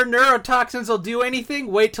think your neurotoxins will do anything?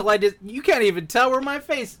 Wait till I just... You can't even tell where my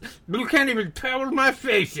face... You can't even tell where my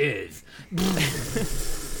face is.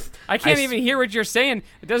 I can't even hear what you're saying.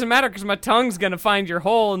 It doesn't matter because my tongue's going to find your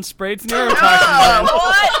hole and spray its neurotoxin.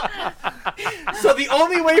 Oh, what? So the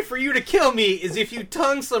only way for you to kill me is if you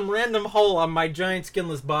tongue some random hole on my giant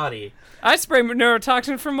skinless body. I spray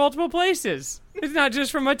neurotoxin from multiple places. It's not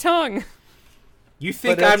just from my tongue. You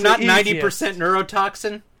think But I'm not that's the 90%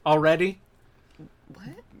 neurotoxin already? What?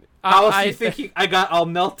 How else do you think I got all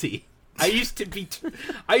melty? I used to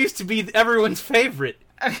be everyone's favorite.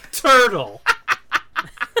 Turtle.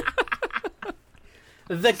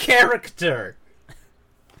 The character.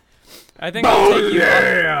 I think I'll take you.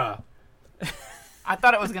 Yeah. I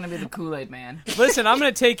thought it was gonna be the Kool-Aid Man. Listen, I'm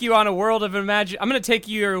going to take you on a world of I'm going to take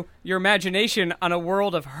your imagination on a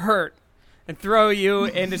world of hurt and throw you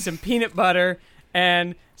into some peanut butter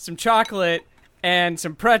and some chocolate and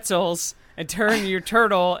some pretzels and turn your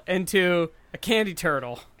turtle into a candy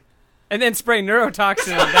turtle. And then spray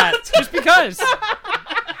neurotoxin on that just because.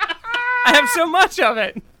 I have so much of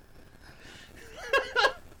it.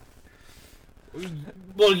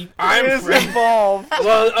 Well, I'm friends. involved.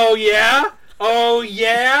 Well, oh yeah? Oh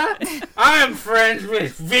yeah? I'm friends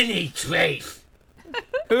with Vinny Trace.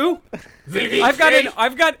 Who? Vinny I've Trace.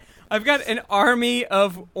 got an army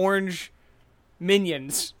of orange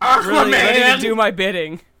minions Aquaman. really ready to do my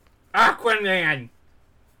bidding. Aquaman.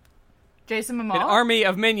 Jason An Momoa. army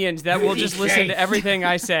of minions that will just listen to everything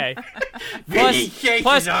I say. Vinny Trace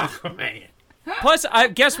plus- is Aquaman. Plus,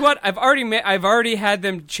 guess what? I've already had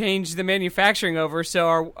them change the manufacturing over,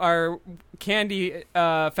 so our candy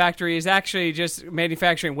factory is actually just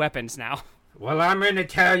manufacturing weapons now. Well, I'm going to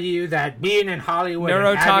tell you that being in Hollywood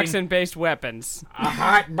and having Neurotoxin-based weapons. a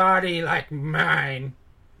hot body like mine,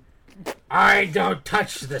 I don't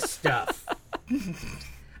touch the stuff.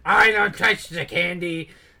 I don't touch the candy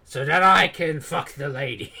so that I can fuck the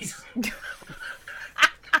ladies.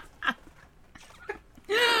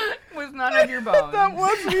 With none of your bones. That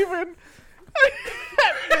wasn't even.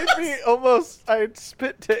 That made me almost. I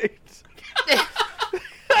spit taked.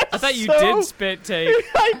 I thought you So- did spit take.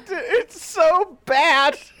 I did, it's so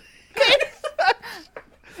bad. It's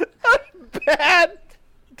such a bad,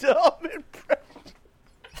 dumb impression.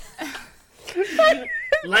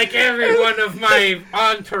 Like every one of my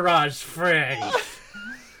entourage friends.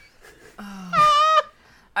 I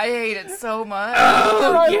hate it so much.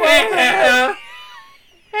 Oh, yeah!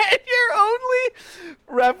 And you're only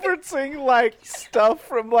referencing like stuff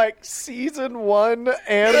from like season 1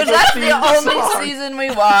 and Because that's the theme only song. season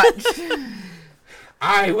we watched.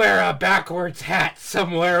 I wear a backwards hat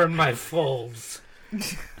somewhere in my folds.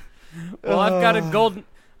 Well, I've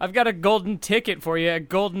got a golden ticket for you. A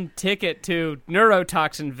golden ticket to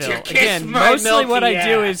Neurotoxinville. To kiss Again, my mostly what I milky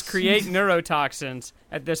do ass. is create neurotoxins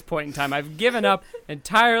at this point in time. I've given up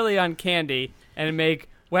entirely on candy and make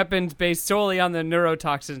weapons based solely on the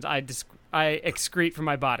neurotoxins I excrete from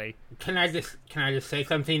my body. Can I just say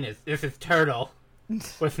something? This is Turtle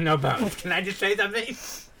with no bones. Can I just say something?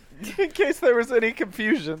 In case there was any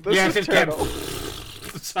confusion, this is it's Turtle.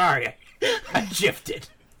 Sorry, I shifted.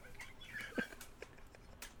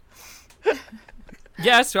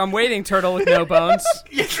 Yes, I'm waiting, Turtle with no bones.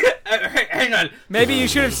 Hang on. Maybe you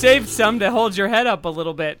should have saved some to hold your head up a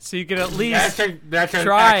little bit so you could at least That's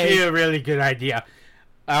try. actually a really good idea.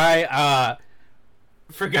 I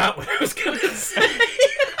forgot what I was gonna say.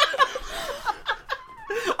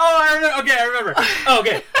 I remember.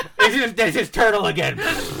 Okay, this is Turtle again.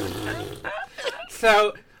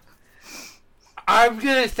 So I'm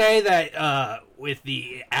gonna say that with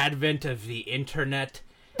the advent of the internet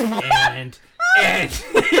and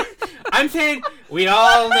I'm saying we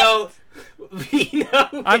all know.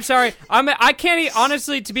 I'm sorry. I can't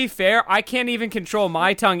honestly. To be fair, I can't even control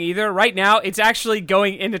my tongue either. Right now, it's actually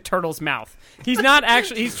going into Turtle's mouth. He's not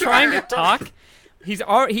actually. He's trying to talk. He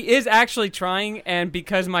is actually trying, and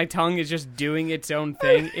because my tongue is just doing its own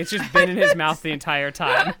thing, it's just been in his mouth the entire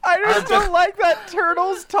time. I just don't like that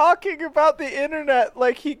Turtle's talking about the internet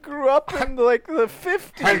like he grew up in like the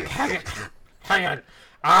 50s. Hang on.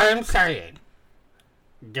 I'm saying,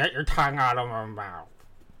 get your tongue out of my mouth.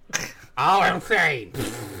 All I'm saying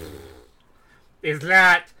is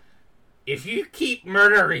that if you keep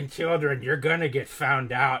murdering children, you're gonna get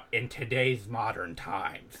found out in today's modern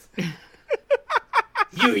times.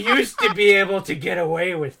 You used to be able to get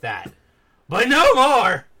away with that, but no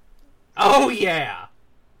more. Oh yeah.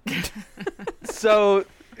 So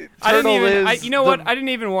I didn't Turtle even. is You know the- what? I didn't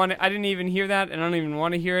even hear that, and I don't even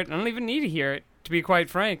want to hear it. I don't even need to hear it, to be quite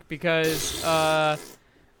frank, because I'm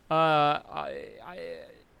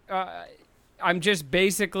just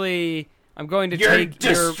basically I'm going to You're take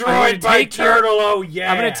destroyed by Turtle. Oh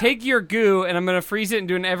yeah. I'm going to take your goo and I'm going to freeze it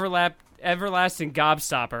into an everlasting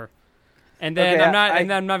gobstopper, and then Okay, I'm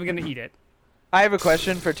not even going to eat it. I have a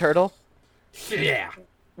question for Turtle. Yeah.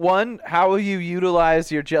 One, how will you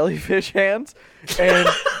utilize your jellyfish hands? And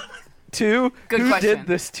two, Good who question. did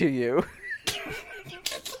this to you?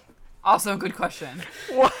 Also, good question.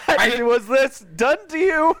 What? Was this done to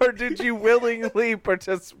you, or did you willingly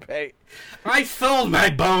participate? I sold my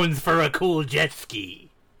bones for a cool jet ski.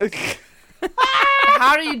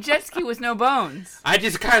 How do you jet ski with no bones? I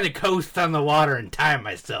just kind of coast on the water and tie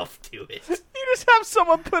myself to it. You just have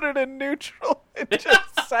someone put it in neutral and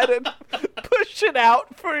just set it, push it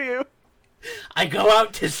out for you. I go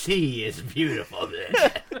out to sea. It's beautiful then.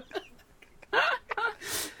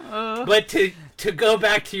 But to go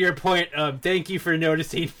back to your point, thank you for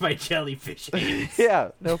noticing my jellyfish hands. Yeah,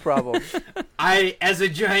 no problem. I, as a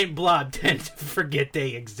giant blob, tend to forget they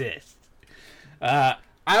exist. I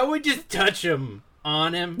would just touch them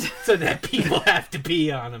on him so that people have to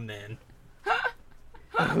pee on him then.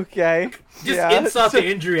 Okay. Just insult to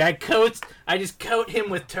injury. I just coat him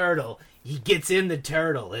with turtle. He gets in the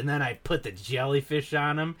turtle, and then I put the jellyfish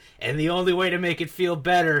on him, and the only way to make it feel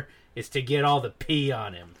better is to get all the pee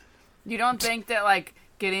on him. You don't think that, like,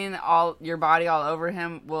 getting all your body all over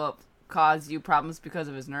him will cause you problems because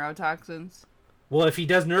of his neurotoxins? Well, if he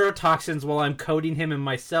does neurotoxins while I'm coating him and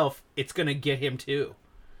myself, it's going to get him too.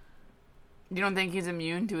 You don't think he's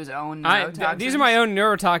immune to his own neurotoxins? These are my own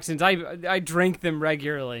neurotoxins. I drink them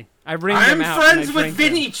regularly. I bring I'm them out. friends and I with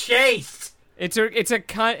drink Vinny them. Chase. It's a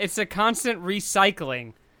constant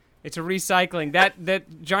recycling. It's a recycling.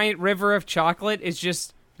 That giant river of chocolate is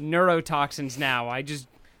just neurotoxins now.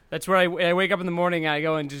 That's where I wake up in the morning and I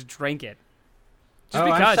go and just drink it. Just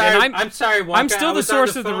because. I'm sorry, Wonka. I'm still the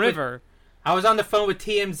source of the river. I was on the phone with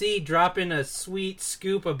TMZ dropping a sweet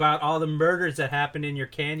scoop about all the murders that happened in your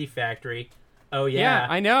candy factory. Oh, yeah. Yeah,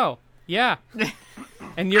 I know. Yeah.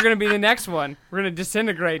 And you're going to be the next one. We're going to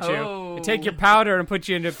disintegrate you. Oh. And take your powder and put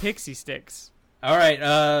you into pixie sticks. All right,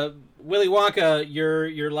 Willy Wonka,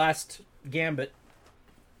 your last gambit.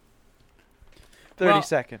 30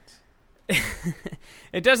 seconds.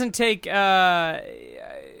 It doesn't take a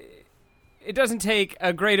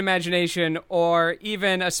great imagination or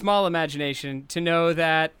even a small imagination to know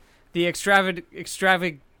that the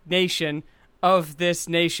extravagation of this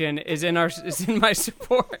nation is in my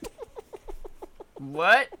support.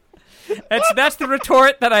 What? That's the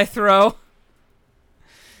retort that I throw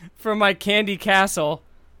from my candy castle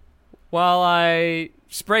while I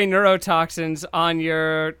spray neurotoxins on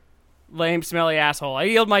your lame, smelly asshole. I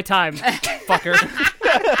yield my time, fucker.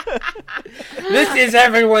 This is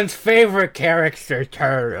everyone's favorite character,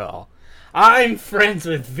 Turtle. I'm friends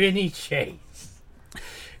with Vinny Chase.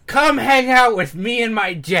 Come hang out with me and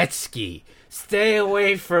my jet ski. Stay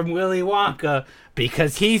away from Willy Wonka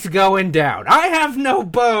because he's going down. I have no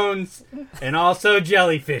bones and also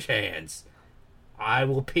jellyfish hands. I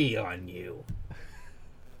will pee on you.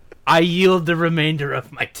 I yield the remainder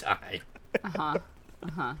of my time.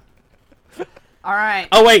 All right.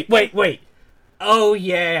 Oh, wait. Oh,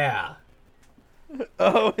 yeah.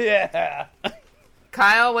 Oh, yeah.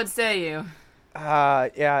 Kyle, what say you?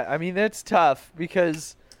 Yeah, I mean, it's tough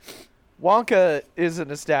because Wonka is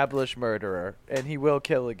an established murderer, and he will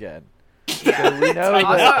kill again. So we know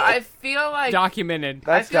Also, that I feel like Documented.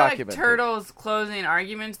 that's I feel documented. like Turtle's closing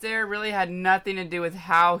arguments there really had nothing to do with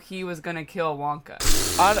how he was going to kill Wonka.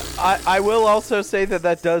 I will also say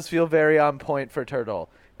that does feel very on point for Turtle.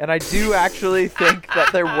 And I do actually think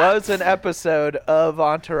that there was an episode of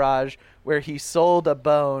Entourage where he sold a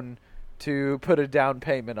bone to put a down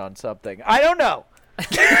payment on something. I don't know.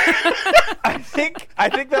 I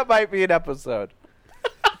think that might be an episode.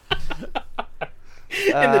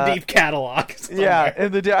 In the deep catalog. Yeah,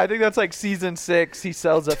 I think that's like season 6. He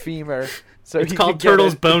sells a femur, so It's he called can get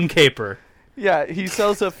Turtle's Bone Caper. Yeah, he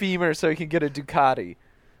sells a femur so he can get a Ducati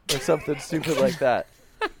or something stupid like that.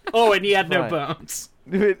 Oh, and he had no Fine. bones.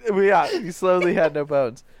 Yeah, he slowly had no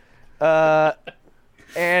bones.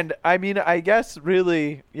 And I mean, I guess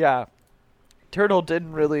really, yeah, Turtle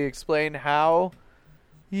didn't really explain how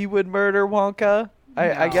he would murder Wonka.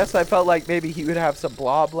 I guess I felt like maybe he would have some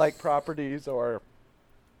blob-like properties, or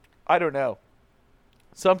I don't know,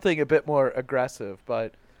 something a bit more aggressive.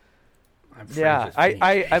 But yeah,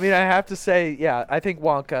 I mean, I have to say, yeah, I think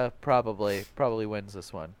Wonka probably wins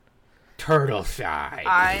this one. Turtle side.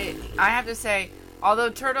 I have to say, although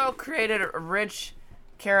Turtle created a rich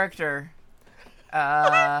character,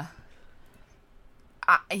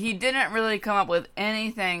 he didn't really come up with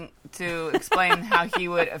anything to explain how he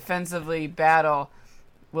would offensively battle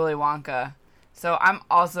Willy Wonka. So I'm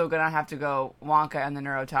also going to have to go Wonka and the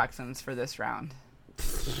neurotoxins for this round.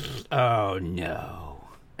 Oh, no.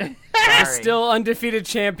 Sorry. Still undefeated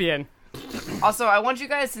champion. Also, I want you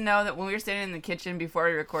guys to know that when we were standing in the kitchen before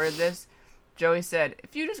we recorded this, Joey said,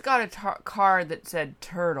 if you just got a card that said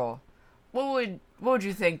turtle, what would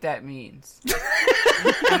you think that means? and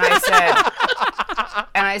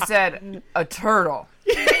I said, a turtle.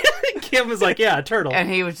 Kim was like, yeah, a turtle. And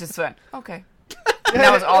he was just went, okay. And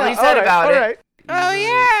that was all he said about it. Right. Oh,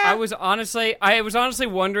 yeah. I was honestly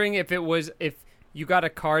wondering if you got a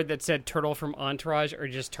card that said turtle from Entourage or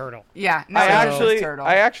just turtle. Yeah, no, turtle.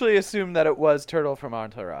 I actually assumed that it was Turtle from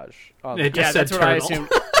Entourage. It just said that's what turtle. I assumed.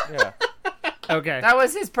 Yeah. Okay. That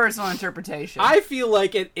was his personal interpretation. I feel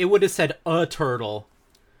like it would have said a turtle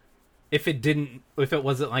if it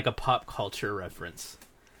wasn't like a pop culture reference.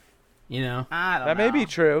 You know? I don't That know. may be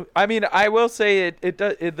true. I mean, I will say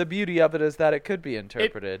the beauty of it is that it could be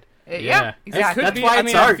interpreted. Yeah, exactly. That's why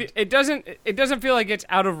it's art. It doesn't feel like it's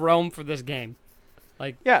out of Rome for this game.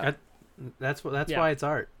 Like Yeah. That's why it's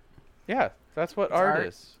art. Yeah. That's what art art.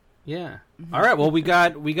 is. Yeah. All right. Well, we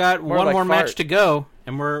got More one like more match fart. to go,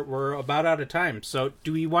 and we're about out of time. So,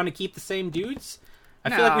 do we want to keep the same dudes?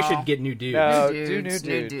 I feel like we No. should get new dudes. No. New do dudes, new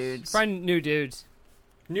new dudes. dudes. find new dudes.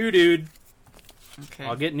 New dude. Okay.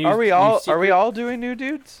 I'll get new. Are we new all secret- doing new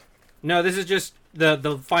dudes? No, this is just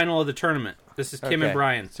the final of the tournament. This is Kim and Okay.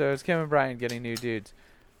 Brian. So it's Kim and Brian getting new dudes.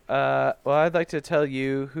 Well, I'd like to tell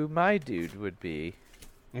you who my dude would be.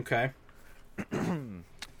 Okay.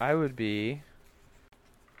 I would be.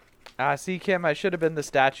 See, Kim, I should have been the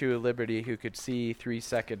Statue of Liberty who could see 3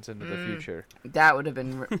 seconds into the future. That would have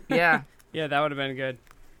been, yeah. Yeah, that would have been good.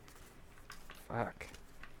 Fuck.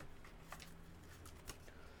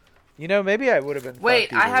 You know, maybe I would have been. Wait,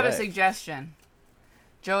 fucked I have a either way. suggestion.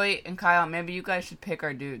 Joey and Kyle, maybe you guys should pick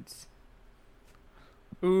our dudes.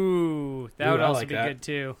 Ooh, that Ooh, would I also like be that. good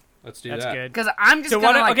too. Let's do That's that. good. Because I'm just So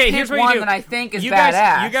going to what- okay, pick here's what you one do. that I think is You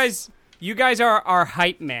badass. you guys are our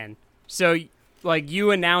hype man. So like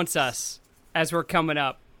you announce us as we're coming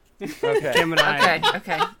up. Okay. Kim and I.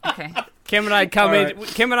 Okay. Kim and I come All in. right.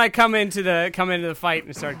 Kim and I come into the fight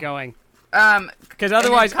and start going. Because And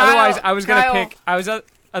otherwise, then Kyle- I was gonna Kyle- pick.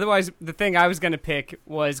 Otherwise, the thing I was gonna pick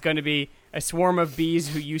was going to be a swarm of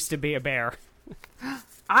bees who used to be a bear.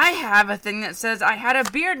 I have a thing that says I had a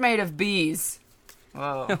beard made of bees.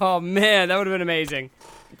 Whoa. Oh man, that would have been amazing.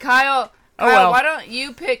 Kyle, well. why don't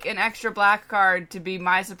you pick an extra black card to be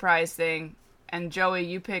my surprise thing, and Joey,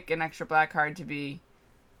 you pick an extra black card to be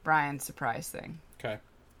Brian's surprise thing. Okay.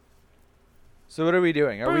 So what are we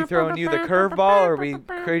doing? Are we throwing you the curveball, or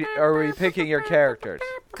are we picking your characters?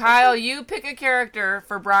 Kyle, you pick a character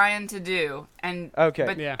for Brian to do, and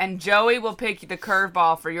Okay. Yeah. and Joey will pick the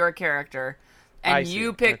curveball for your character, and I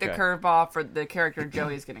you see. pick the Okay. curveball for the character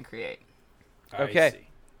Joey's going to create. I Okay. see.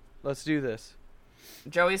 Let's do this.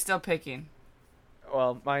 Joey's still picking.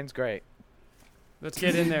 Well, mine's great. Let's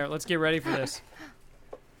get in there. Let's get ready for this.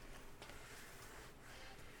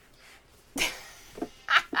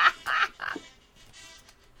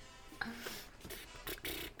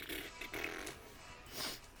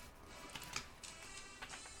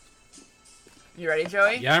 You ready,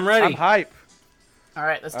 Joey? Yeah, I'm ready. I'm hype. All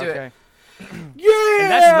right, let's do Okay. it. Yeah.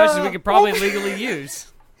 And that's as much as we could probably legally use.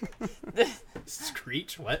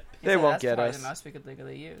 Screech. What? They So won't that's get probably us. the most we could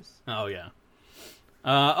legally use. Oh yeah.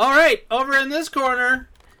 All right, over in this corner.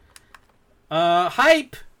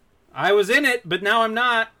 Hype. I was in it, but now I'm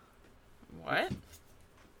not. What?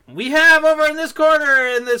 We have over in this corner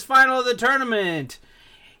in this final of the tournament.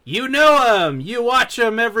 You know him. You watch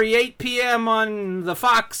him every 8 p.m. on the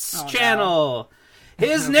Fox Oh, no. channel.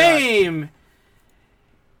 His Oh, God. name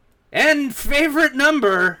and favorite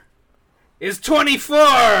number is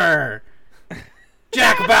 24.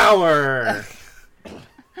 Jack Bauer.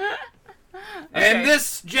 And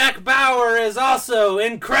this Jack Bauer is also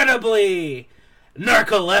incredibly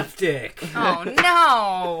narcoleptic. Oh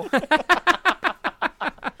no!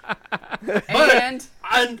 And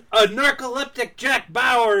A narcoleptic Jack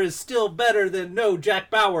Bauer is still better than no Jack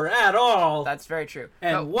Bauer at all. that's very true.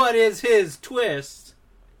 And Oh, what is his twist?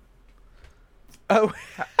 Oh,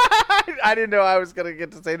 I didn't know I was going to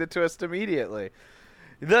get to say the twist immediately.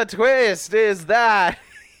 The twist is that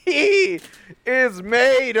he is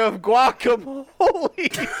made of guacamole.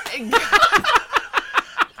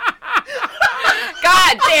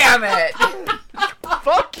 God damn it!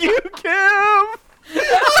 Fuck you, Kim!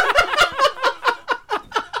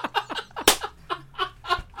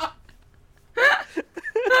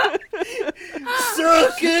 So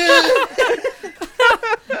good!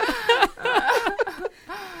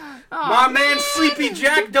 My man Sleepy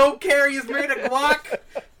Jack don't care he's made of guac.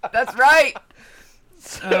 That's right.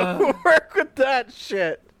 So work with that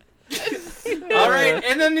shit. All right,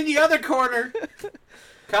 and then in the other corner,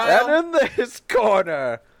 Kyle. And in this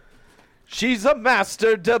corner, she's a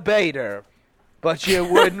master debater, but you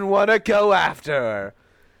wouldn't want to go after her.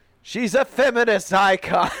 She's a feminist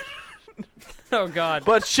icon, Oh God.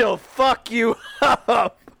 but she'll fuck you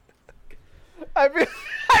up. I mean,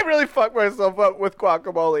 I really fucked myself up with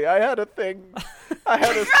guacamole. I had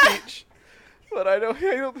a speech, but I don't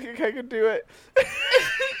think I can do it.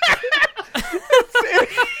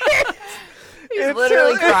 He's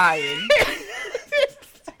literally crying.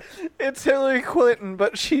 It's Hillary Clinton,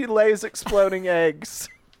 but she lays exploding eggs.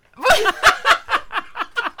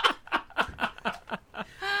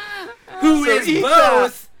 Who So is eat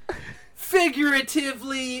both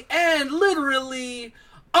figuratively and literally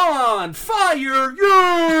on fire.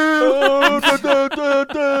 Yeah!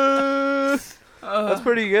 That's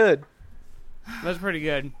pretty good. That's pretty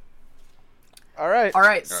good. All right. All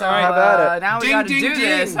right, so How about it? now we Ding, got to ding, do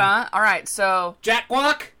this, ding. huh? All right, so Jack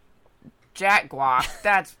Guac. Jack Guac,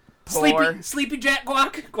 that's poor. Sleepy Jack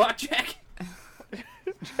Guac. Guac Jack.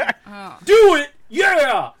 Do it.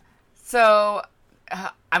 Yeah. So,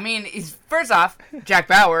 I mean, first off, Jack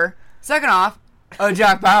Bauer. Second off,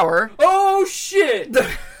 Jack Bauer. Oh shit.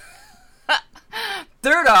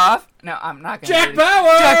 Third off, no, I'm not gonna. Jack do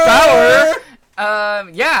Bauer. Jack Bauer.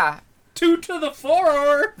 Yeah. 2 to the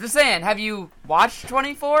 4. Just saying, have you watched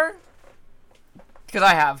 24? Because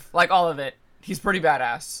I have, like all of it. He's pretty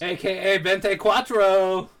badass. AKA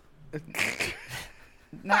 24.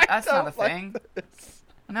 No, that's not a like thing.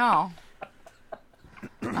 No.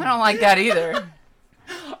 I don't like that either.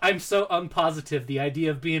 I'm so unpositive. The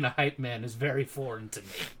idea of being a hype man is very foreign to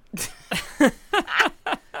me.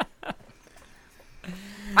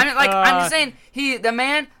 I mean, like, I'm just saying, the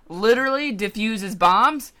man literally diffuses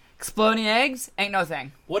bombs, exploding eggs, ain't no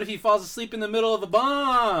thing. What if he falls asleep in the middle of a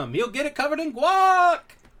bomb? He'll get it covered in guac.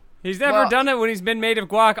 He's never done it when he's been made of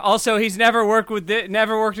guac. Also, he's never worked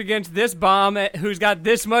against this bomb who's got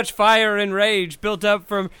this much fire and rage built up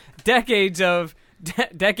from decades of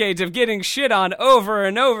getting shit on over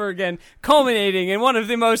and over again, culminating in one of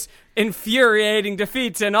the most infuriating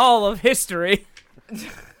defeats in all of history.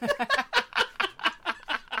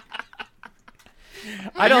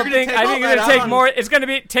 I think it'll take more. It's going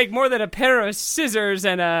to take more than a pair of scissors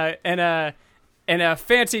and a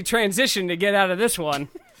fancy transition to get out of this one.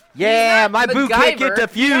 Yeah, my boot can't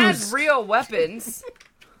get He has diffused. real weapons.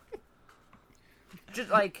 Just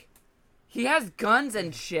like, he has guns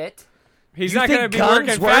and shit. He's You not going to think be guns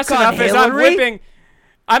working work fast on enough as Hillary?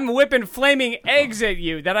 I'm whipping flaming eggs at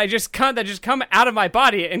you that just come out of my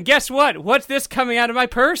body. And guess what? What's this coming out of my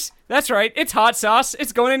purse? That's right. It's hot sauce.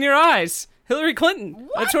 It's going in your eyes. Hillary Clinton.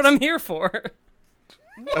 That's what I'm here for.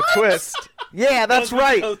 A twist. Yeah, that's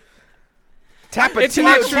right. Tap a It's an T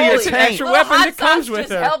extra- into your it's an tank. extra Little weapon hot that comes sauce with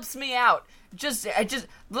just her. helps me out. Just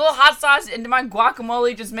little hot sauce into my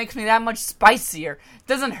guacamole just makes me that much spicier. It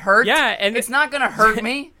doesn't hurt. Yeah, and it's not gonna hurt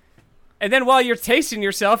me. And then while you're tasting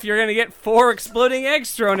yourself, you're going to get 4 exploding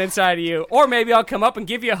eggs thrown inside of you. Or maybe I'll come up and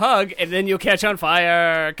give you a hug, and then you'll catch on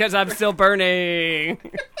fire, because I'm still burning.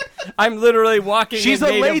 I'm literally walking She's in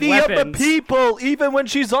a made lady of of the weapons. people, even when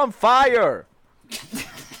she's on fire.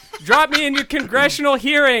 Drop me in your congressional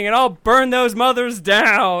hearing, and I'll burn those mothers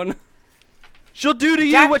down. She'll do to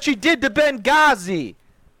you Jack- what she did to Benghazi.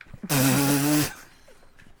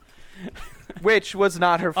 Which was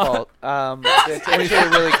not her fault. It's actually a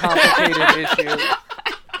really complicated issue.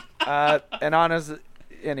 And honestly,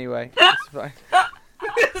 anyway, it's fine.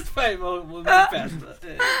 It's fine. We'll move past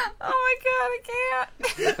that. Oh my god, I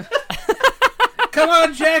can't. Come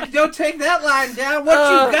on, Jack. Don't take that line down. What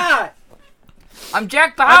you got? I'm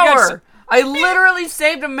Jack got Bauer. I literally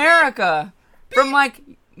saved America from like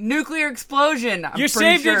nuclear explosion. I'm You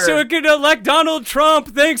pretty saved sure. it so it could elect Donald Trump.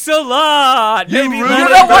 Thanks a lot. Maybe ruined let You're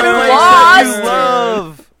the it one who burn. lost. You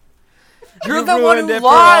love. You're the one ruined who it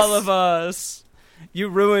lost. for all of us. You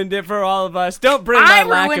ruined it for all of us. Don't bring my I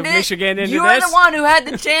lack ruined of it. Michigan into You're this. the one who had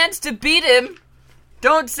the chance to beat him.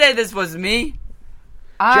 Don't say this was me.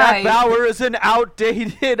 Jack Bauer is an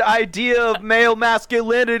outdated idea of male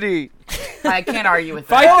masculinity. I can't argue with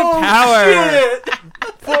Fight that. the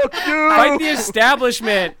power. Fuck you. Fight the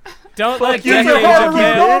establishment. Don't let you, decades you of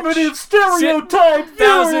men, Normative stereotype.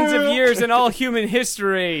 thousands of years in all human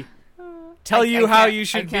history tell you how you I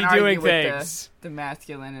should be can't argue doing with things. The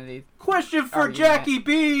masculinity. Question for Argument. Jackie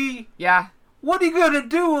B. Yeah. What are you gonna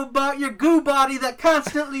do about your goo body that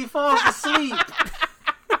constantly falls asleep?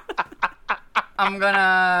 I'm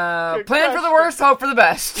gonna plan for the worst, hope for the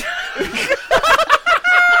best.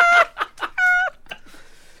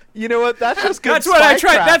 You know what? That's just good. That's what I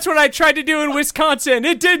tried. spycraft. That's what I tried to do in Wisconsin.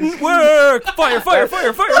 It didn't work. Fire! Fire!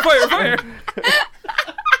 Fire! Fire! Fire! Fire!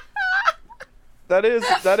 That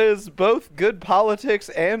is both good politics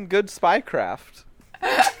and good spycraft.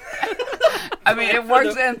 I mean, it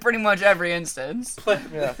works in pretty much every instance.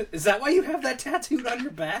 Yeah. Is that why you have that tattooed on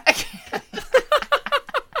your back?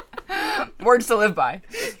 Words to live by.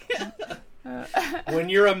 When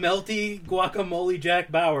you're a melty guacamole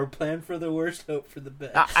Jack Bauer, plan for the worst, hope for the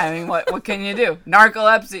best. I mean, what can you do?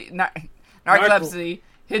 Narcolepsy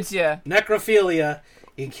hits you. Necrophilia,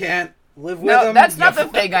 you can't live with No, them. that's not the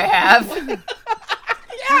thing I have.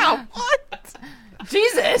 Yeah, what?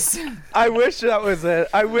 Jesus. I wish that was it.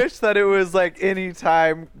 I wish that it was like any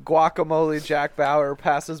time guacamole Jack Bauer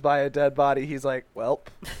passes by a dead body, he's like, "Welp."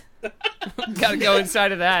 Gotta go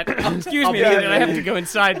inside of that. Excuse me, Yeah, I have to go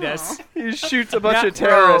inside this. He shoots a bunch Not of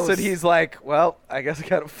terrorists, gross. and he's like, "Well, I guess I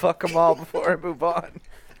gotta fuck them all before I move on."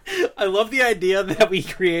 I love the idea that we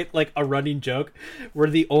create like a running joke where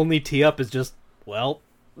the only tee up is just, well.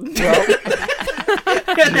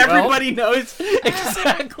 And everybody knows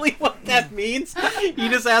exactly what that means. He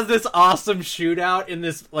just has this awesome shootout in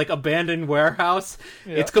this like abandoned warehouse.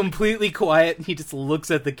 Yeah. It's completely quiet, and he just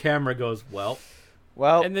looks at the camera, goes, "Well."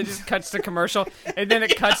 Well, And then just cuts to commercial, and then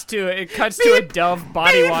it cuts to a Dove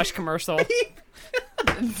body wash commercial.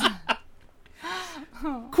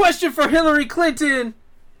 Question for Hillary Clinton: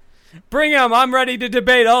 Bring him! I'm ready to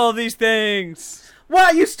debate all of these things. why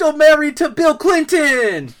are you still married to Bill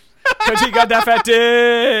Clinton? Cause he got that fat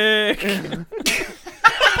dick.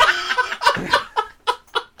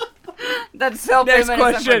 That's so Next feminist and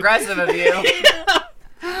question. progressive of you.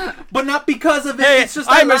 But not because of it. Hey, It's just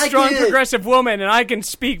I'm I a like strong it. progressive woman, and I can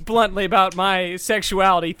speak bluntly about my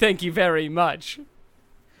sexuality. Thank you very much.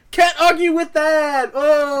 Can't argue with that.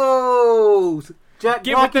 Oh, Jack,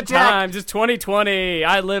 Get with the Jack. times. It's 2020.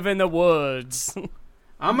 I live in the woods.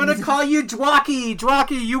 I'm gonna call you Dwaki.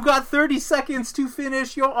 Dwaki, you got 30 seconds to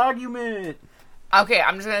finish your argument. Okay,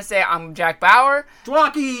 I'm just gonna say I'm Jack Bauer.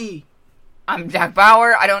 Dwaki. I'm Jack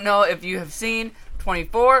Bauer. I don't know if you have seen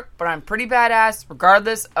 24, but I'm pretty badass,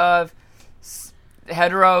 regardless of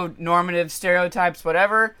heteronormative stereotypes,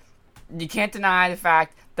 whatever. You can't deny the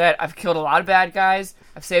fact that I've killed a lot of bad guys.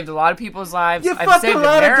 I've saved a lot of people's lives. You I've fucked saved a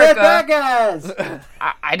lot of dead bad America.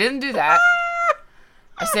 guys. I didn't do that.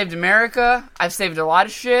 I saved America. I've saved a lot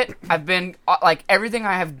of shit. I've been, like, everything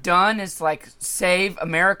I have done is, like, save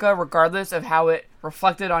America, regardless of how it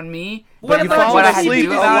reflected on me. What you about fall what I had to asleep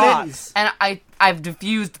do a about lot. it. And I've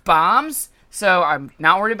diffused bombs, so I'm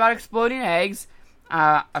not worried about exploding eggs.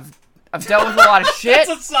 I've dealt with a lot of shit.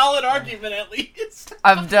 That's a solid argument, at least.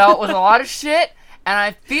 I've dealt with a lot of shit, and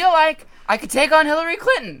I feel like I could take on Hillary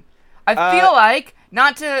Clinton. I feel like,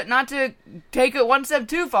 not to take it one step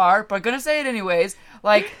too far, but gonna say it anyways,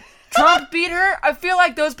 like, Trump beat her, I feel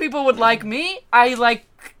like those people would like me. I, like,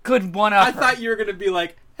 could one-up I her. thought you were gonna be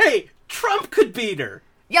like, hey, Trump could beat her.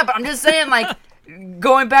 Yeah, but I'm just saying, like,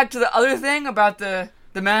 going back to the other thing about the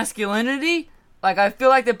masculinity, like, I feel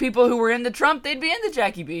like the people who were into Trump, they'd be into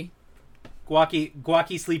Jackie B.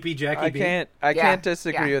 Guacky, sleepy Jackie B. I can't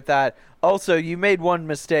disagree with that. Also, you made one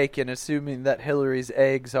mistake in assuming that Hillary's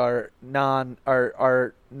eggs are not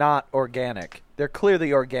organic. They're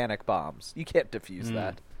clearly organic bombs. You can't diffuse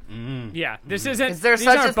that. Yeah, this isn't. Is there these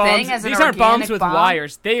such aren't a thing bombs, as an These aren't bombs organic with bomb?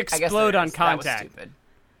 wires. They I guess explode there on is. That was contact, stupid.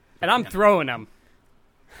 and I'm throwing them.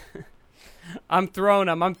 I'm throwing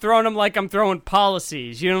them. I'm throwing them like I'm throwing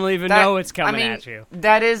policies. You don't even know it's coming at you.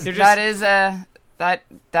 That is They're that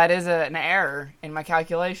just- is an error in my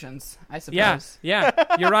calculations, I suppose. Yeah,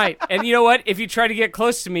 you're right. And you know what? If you try to get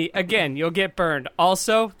close to me, again, you'll get burned.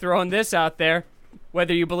 Also, throwing this out there,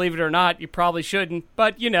 whether you believe it or not, you probably shouldn't.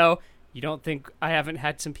 But, you know, you don't think I haven't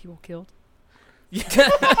had some people killed?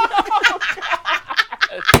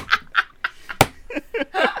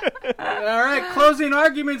 All right, closing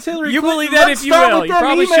arguments, Hillary You Clinton. believe that Let's if you start will. with You them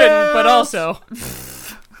probably emails. shouldn't, but also. I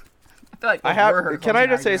feel like I those were her have. Can I closing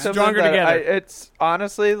just say arguments. something? Stronger that together. It's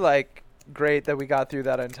honestly like great that we got through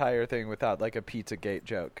that entire thing without like a Pizzagate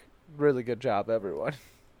joke. Really good job, everyone.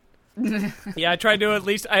 Yeah, I tried to at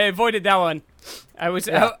least. I avoided that one. I was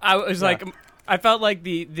like, I felt like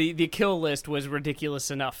the kill list was ridiculous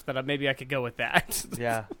enough that maybe I could go with that.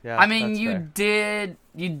 Yeah. I mean, that's fair.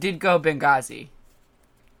 you did go Benghazi.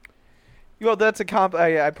 Well, that's a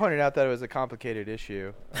I pointed out that it was a complicated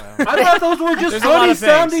issue. I thought those were just There's a lot funny of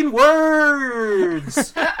things. sounding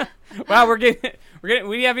words. Wow,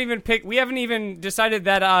 we haven't even decided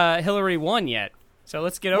that Hillary won yet. So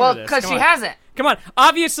let's get over Well, this. because Come she on. hasn't. Come on.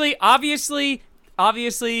 Obviously,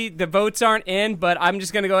 Obviously, the votes aren't in, but I'm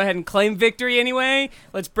just going to go ahead and claim victory anyway.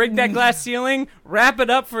 Let's break that glass ceiling, wrap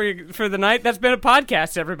it up for the night. That's been a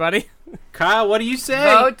podcast, everybody. Kyle, what do you say?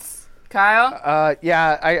 Votes, Kyle.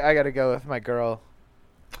 Yeah, I gotta go with my girl,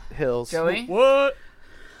 Hills. Joey. What?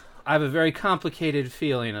 I have a very complicated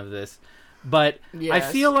feeling of this, but I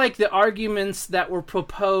Yes. feel like the arguments that were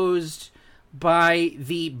proposed by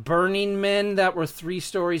the Burning Men that were 3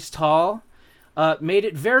 stories tall made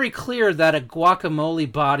it very clear that a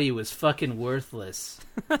guacamole body was fucking worthless.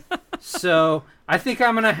 So I think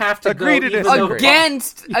I'm gonna have to Agree go to even though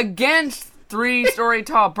Against 3-story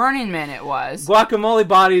tall Burning Man, it was. guacamole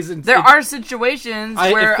bodies. And There are situations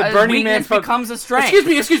where if the a Burning Man weakness becomes a strength.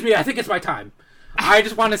 Excuse me. I think it's my time. I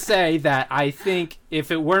just want to say that I think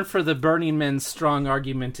if it weren't for the Burning Men's strong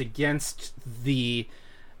argument against the,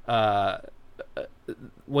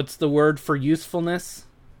 what's the word for usefulness?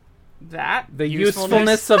 That? The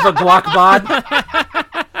usefulness of a guac bod.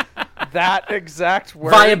 That exact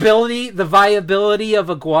word. The viability of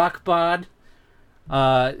a guac bod.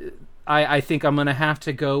 I think I'm going to have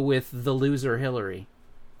to go with the loser Hillary.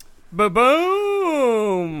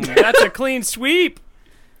 Ba-boom! That's a clean sweep.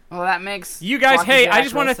 Well, that makes You guys, Walking hey, Jack I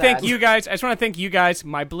just want to real thank sad. you guys. I just want to thank you guys,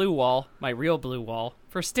 my blue wall, my real blue wall,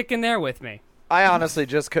 for sticking there with me. I honestly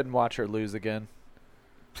just couldn't watch her lose again.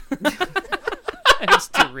 It's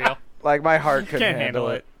too real. Like, my heart couldn't Can't handle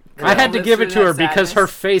it. I had to live give it through to her that because her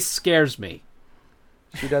sadness. face scares me.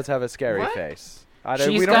 She does have a scary What? face. She's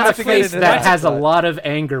we don't got have a to face get into that has a but- lot of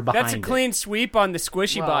anger behind That's a it. clean sweep on the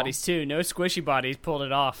squishy Well. bodies, too. No squishy bodies pulled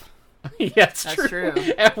it off. Yeah, it's That's true. true.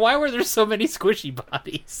 And why were there so many squishy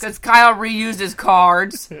bodies? Because Kyle reused his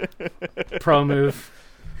cards. Pro move.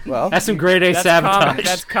 Well, That's some grade A That's sabotage.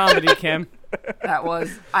 that's comedy, Kim. That was.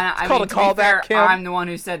 I called mean, a to be callback, fair, Kim. I'm the one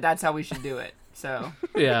who said that's how we should do it. So,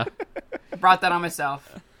 Yeah. brought that on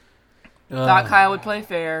myself. Thought Kyle would play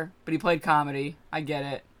fair, but he played comedy. I get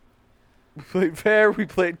it. we played fair, we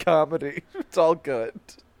played comedy. It's all good.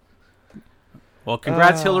 Well,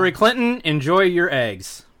 congrats, Hillary Clinton. Enjoy your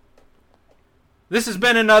eggs. This has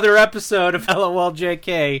been another episode of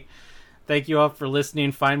LOLJK. Thank you all for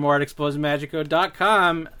listening. Find more at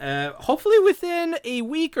explosionmagico.com. Hopefully within a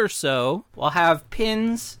week or so, we'll have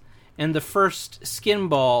pins and the first skin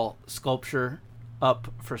ball sculpture up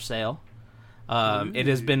for sale. It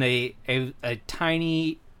has been a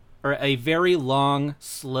tiny or a very long,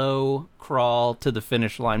 slow crawl to the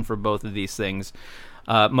finish line for both of these things.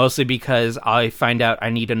 Mostly because I find out I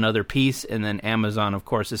need another piece, and then Amazon, of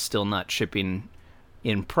course, is still not shipping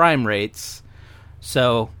in Prime rates.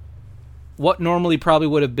 So what normally probably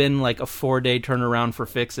would have been like a 4-day turnaround for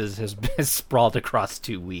fixes has been sprawled across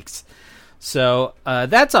 2 weeks. So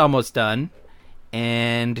that's almost done.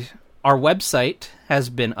 And our website has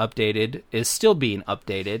been updated, is still being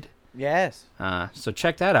updated. Yes. So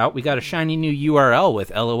check that out. We got a shiny new URL with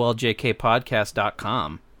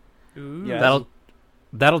loljkpodcast.com. Yes.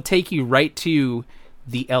 That'll take you right to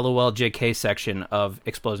the LOLJK section of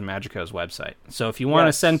Explosion Magico's website. So if you want to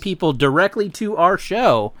Yes. send people directly to our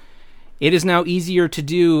show, it is now easier to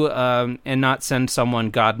do and not send someone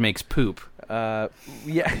God makes poop. Yeah.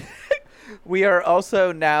 We are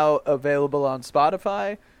also now available on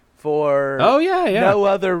Spotify for Oh, yeah. no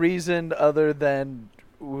other reason other than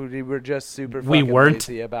we were just super We fucking weren't.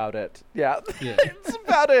 lazy about it. Yeah. Yeah. It's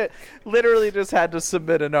about it. Literally just had to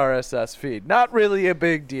submit an RSS feed. Not really a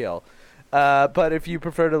big deal. But if you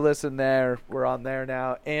prefer to listen there, we're on there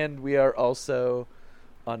now. And we are also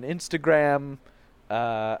on Instagram.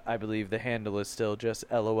 I believe the handle is still just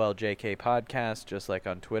LOLJK Podcast, just like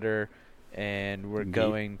on Twitter. And we're Indeed.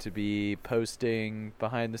 going to be posting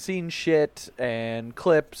behind-the-scenes shit and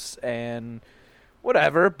clips and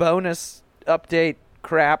whatever, bonus update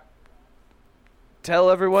crap. Tell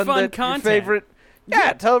everyone Fun that content. your favorite...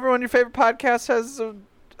 Yeah, tell everyone your favorite podcast has a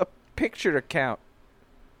picture account.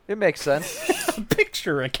 It makes sense.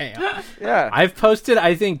 Picture account. Yeah. I've posted,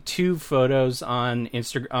 I think, 2 photos on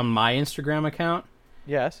my Instagram account.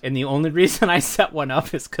 Yes. And the only reason I set one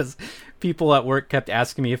up is because people at work kept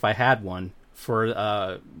asking me if I had one for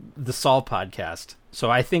the Saul podcast. So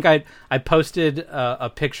I think I posted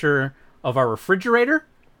a picture of our refrigerator,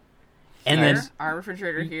 and Here, then our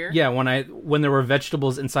refrigerator here. yeah, when there were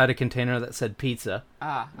vegetables inside a container that said pizza,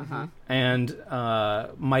 and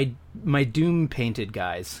my Doom painted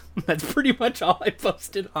guys. That's pretty much all I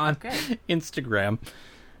posted on Instagram.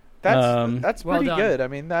 That's Well pretty done. good. I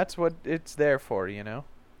mean, that's what it's there for, you know?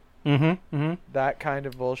 That kind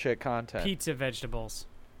of bullshit content. Pizza vegetables.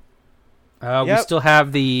 We Yep. still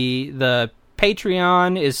have the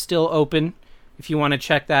Patreon is still open. If you want to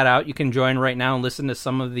check that out, you can join right now and listen to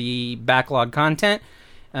some of the backlog content.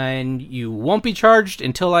 and you won't be charged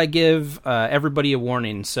until I give everybody a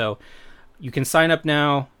warning. So you can sign up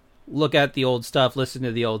now, look at the old stuff, listen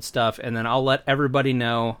to the old stuff, and then I'll let everybody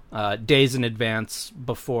know days in advance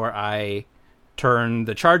before I turn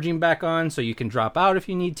the charging back on, so you can drop out if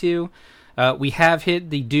you need to. We have hit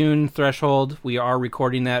the Dune threshold. We are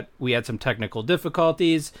recording that. We had some technical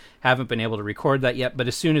difficulties. Haven't been able to record that yet, but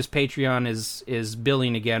as soon as Patreon is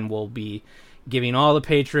billing again, we'll be giving all the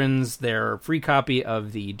patrons their free copy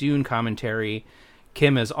of the Dune commentary.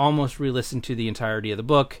 Kim has almost re-listened to the entirety of the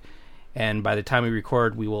book, and by the time we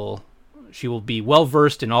record, she will be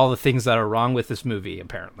well-versed in all the things that are wrong with this movie,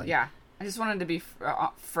 apparently. Yeah. I just wanted to be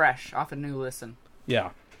fresh off a new listen.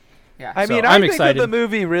 Yeah. Yeah. I mean, So I I'm think excited. that the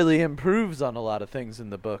movie really improves on a lot of things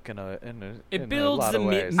in the book in It a builds lot the of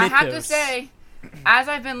ways. I have to mythos. say, as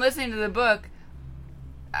I've been listening to the book,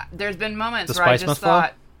 there's been moments The where I spice just must flow?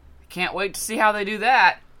 thought, can't wait to see how they do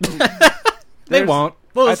that. They won't.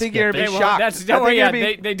 I think you're They gonna be won't. shocked. That's, I don't think worry, you're yeah,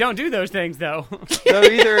 gonna be- they don't do those things, though.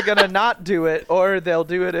 They're either gonna not do it, or they'll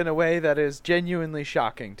do it in a way that is genuinely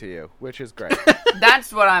shocking to you, which is great.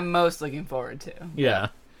 That's what I'm most looking forward to. Yeah.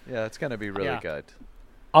 Yeah, it's gonna be really Yeah. good.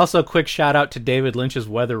 Also, quick shout out to David Lynch's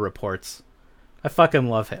weather reports. I fucking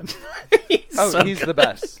love him. He's He's good. the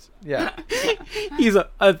best. Yeah. He's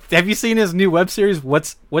have you seen his new web series?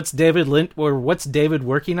 What's David Lynch, or what's David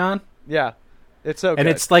working on? Yeah. It's so And good.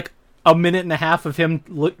 it's like a minute and a half of him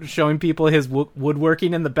showing people his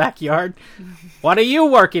woodworking in the backyard. What are you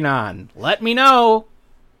working on? Let me know.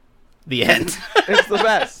 The end. It's the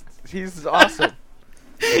best. He's awesome.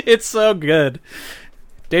 It's so good.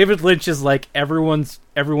 David Lynch is like everyone's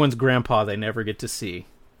grandpa they never get to see.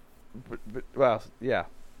 Well, yeah.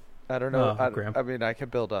 I don't know. Oh, Graham. I mean, I can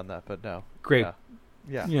build on that, but no. Great.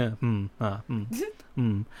 Yeah. Yeah.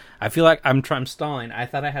 I feel like I'm stalling. I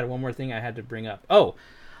thought I had one more thing I had to bring up. Oh,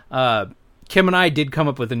 Kim and I did come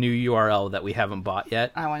up with a new URL that we haven't bought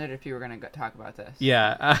yet. I wondered if you were going to talk about this.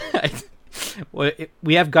 Yeah.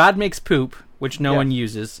 We have God Makes Poop, which no Yeah. one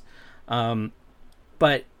uses.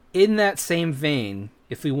 But in that same vein,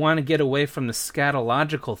 if we want to get away from the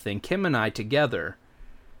scatological thing, Kim and I together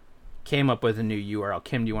came up with a new URL.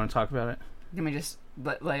 Kim, do you want to talk about it? Let me just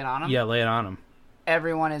lay it on them. Yeah, lay it on him.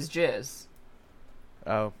 Everyone is jizz.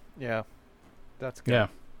 Oh, yeah. That's good. Yeah,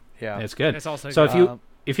 Yeah. it's good. It's also So good.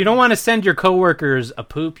 if you don't want to send your coworkers a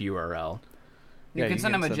poop URL, You Yeah, can you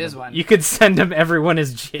send can them a send jizz them- one. you could send them everyone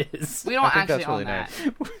is jizz. We don't I think actually that's really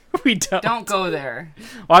own that. We don't. Don't go there.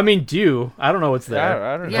 Well, I mean, do. I don't know what's there.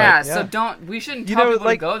 I don't know. Yeah, so don't. We shouldn't You tell know, people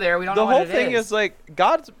like, to go there. We don't The know whole what it thing is. is like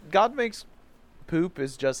God makes poop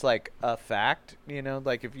is just like a fact, you know,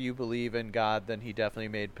 like if you believe in God, then he definitely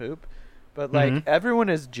made poop. But like Mhm. everyone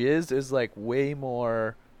is jizz is like way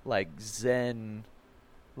more like zen,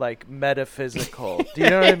 like metaphysical. Do you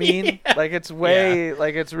know what I mean? Yeah. Like it's way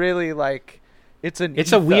like it's really like it's an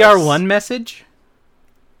It's a ethos. we are one message.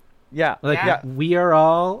 Yeah. Like Yeah. we are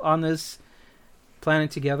all on this planet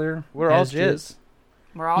together. We're all as jizz.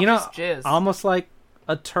 We're all You know, just jizz. almost like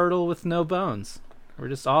a turtle with no bones. We're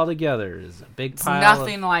just all together. It's a big It's pile.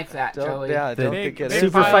 nothing like that, Don't, Joey. yeah, The don't Big, think it big is.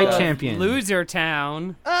 Super pile fight of champion. Loser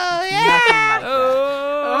town. Oh Nothing like that.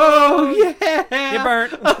 Oh, yeah! you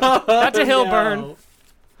burnt. That's a hill burn.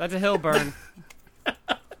 That's a hill burn.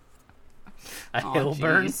 A Oh, hill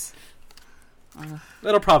burn. jeez.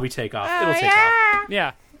 It'll probably take off. It'll take off.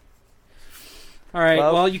 Yeah. All right.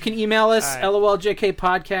 Well- Well, you can email us, All right.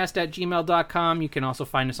 loljkpodcast@gmail.com. You can also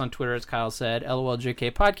find us on Twitter, as Kyle said,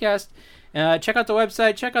 loljkpodcast. Check out the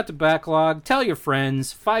website. Check out the backlog. Tell your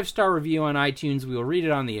friends. 5-star review on iTunes. We will read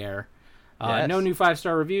it on the air. Yes. No new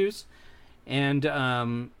 5-star reviews. And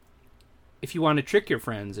if you want to trick your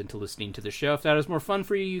friends into listening to the show, if that is more fun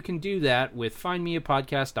for you, you can do that with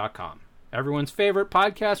findmeapodcast.com. Everyone's favorite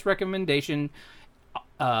podcast recommendation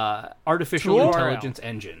artificial Sure. intelligence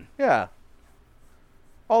engine. Yeah.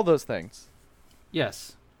 All those things.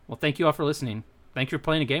 Yes. Well, thank you all for listening. Thank you for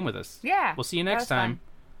playing a game with us. Yeah. We'll see you that next was time. fun.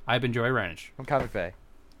 I've been Joey Ranich. I'm Comic Bay.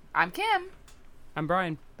 I'm Kim. I'm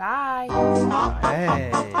Brian. Bye.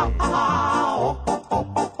 Hey.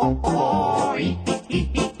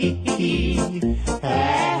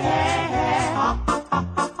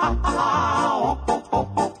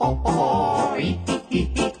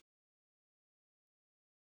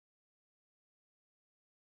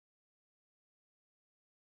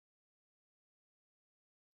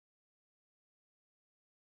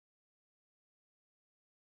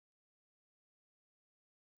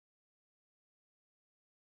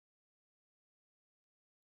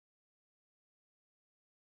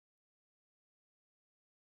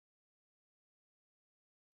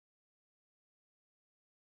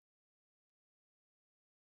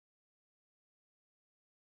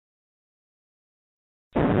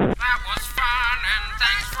 That was fun, and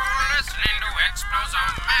thanks for listening to Explosion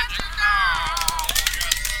Magic.